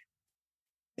Coast.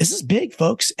 This is big,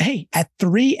 folks. Hey, at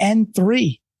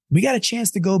 3-3, we got a chance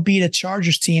to go beat a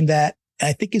Chargers team that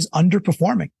I think is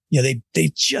underperforming. They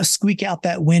just squeak out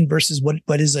that win versus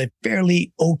what is a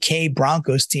fairly okay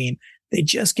Broncos team. They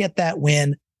just get that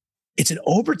win. It's an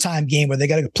overtime game where they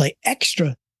got to play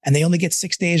extra and they only get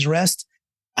 6 days rest.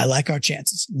 I like our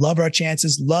chances. Love our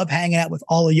chances. Love hanging out with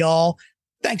all of y'all.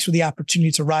 Thanks for the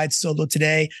opportunity to ride solo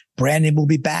today. Brandon will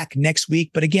be back next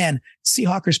week. But again,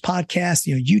 Seahawkers podcast,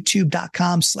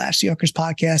 youtube.com/Seahawkers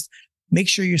podcast. Make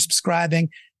sure you're subscribing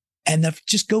and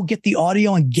just go get the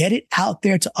audio and get it out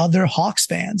there to other Hawks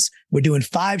fans. We're doing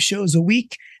 5 shows a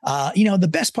week. The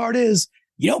best part is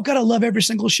you don't got to love every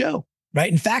single show,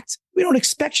 right? In fact, we don't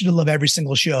expect you to love every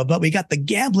single show, but we got the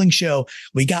gambling show.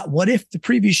 We got What If, the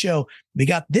preview show. We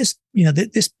got this,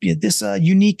 this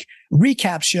unique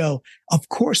recap show. Of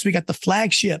course, we got the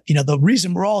flagship, the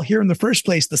reason we're all here in the first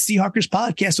place, the Seahawkers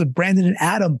podcast with Brandon and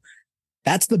Adam.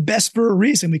 That's the best for a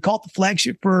reason. We call it the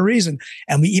flagship for a reason.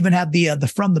 And we even have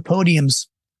the From the Podiums,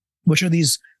 which are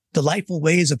these delightful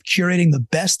ways of curating the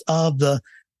best of the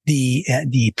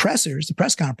pressers, the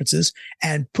press conferences,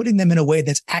 and putting them in a way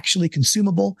that's actually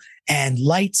consumable and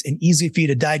light and easy for you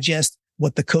to digest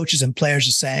what the coaches and players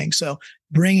are saying. So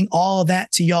bringing all of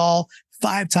that to y'all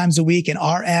 5 times a week. And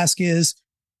our ask is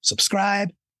subscribe,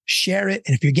 share it.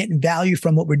 And if you're getting value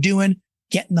from what we're doing,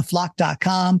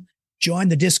 getintheflock.com, join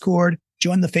the Discord,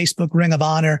 join the Facebook Ring of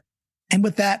Honor. And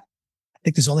with that, I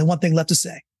think there's only one thing left to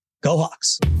say. Go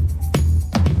Hawks.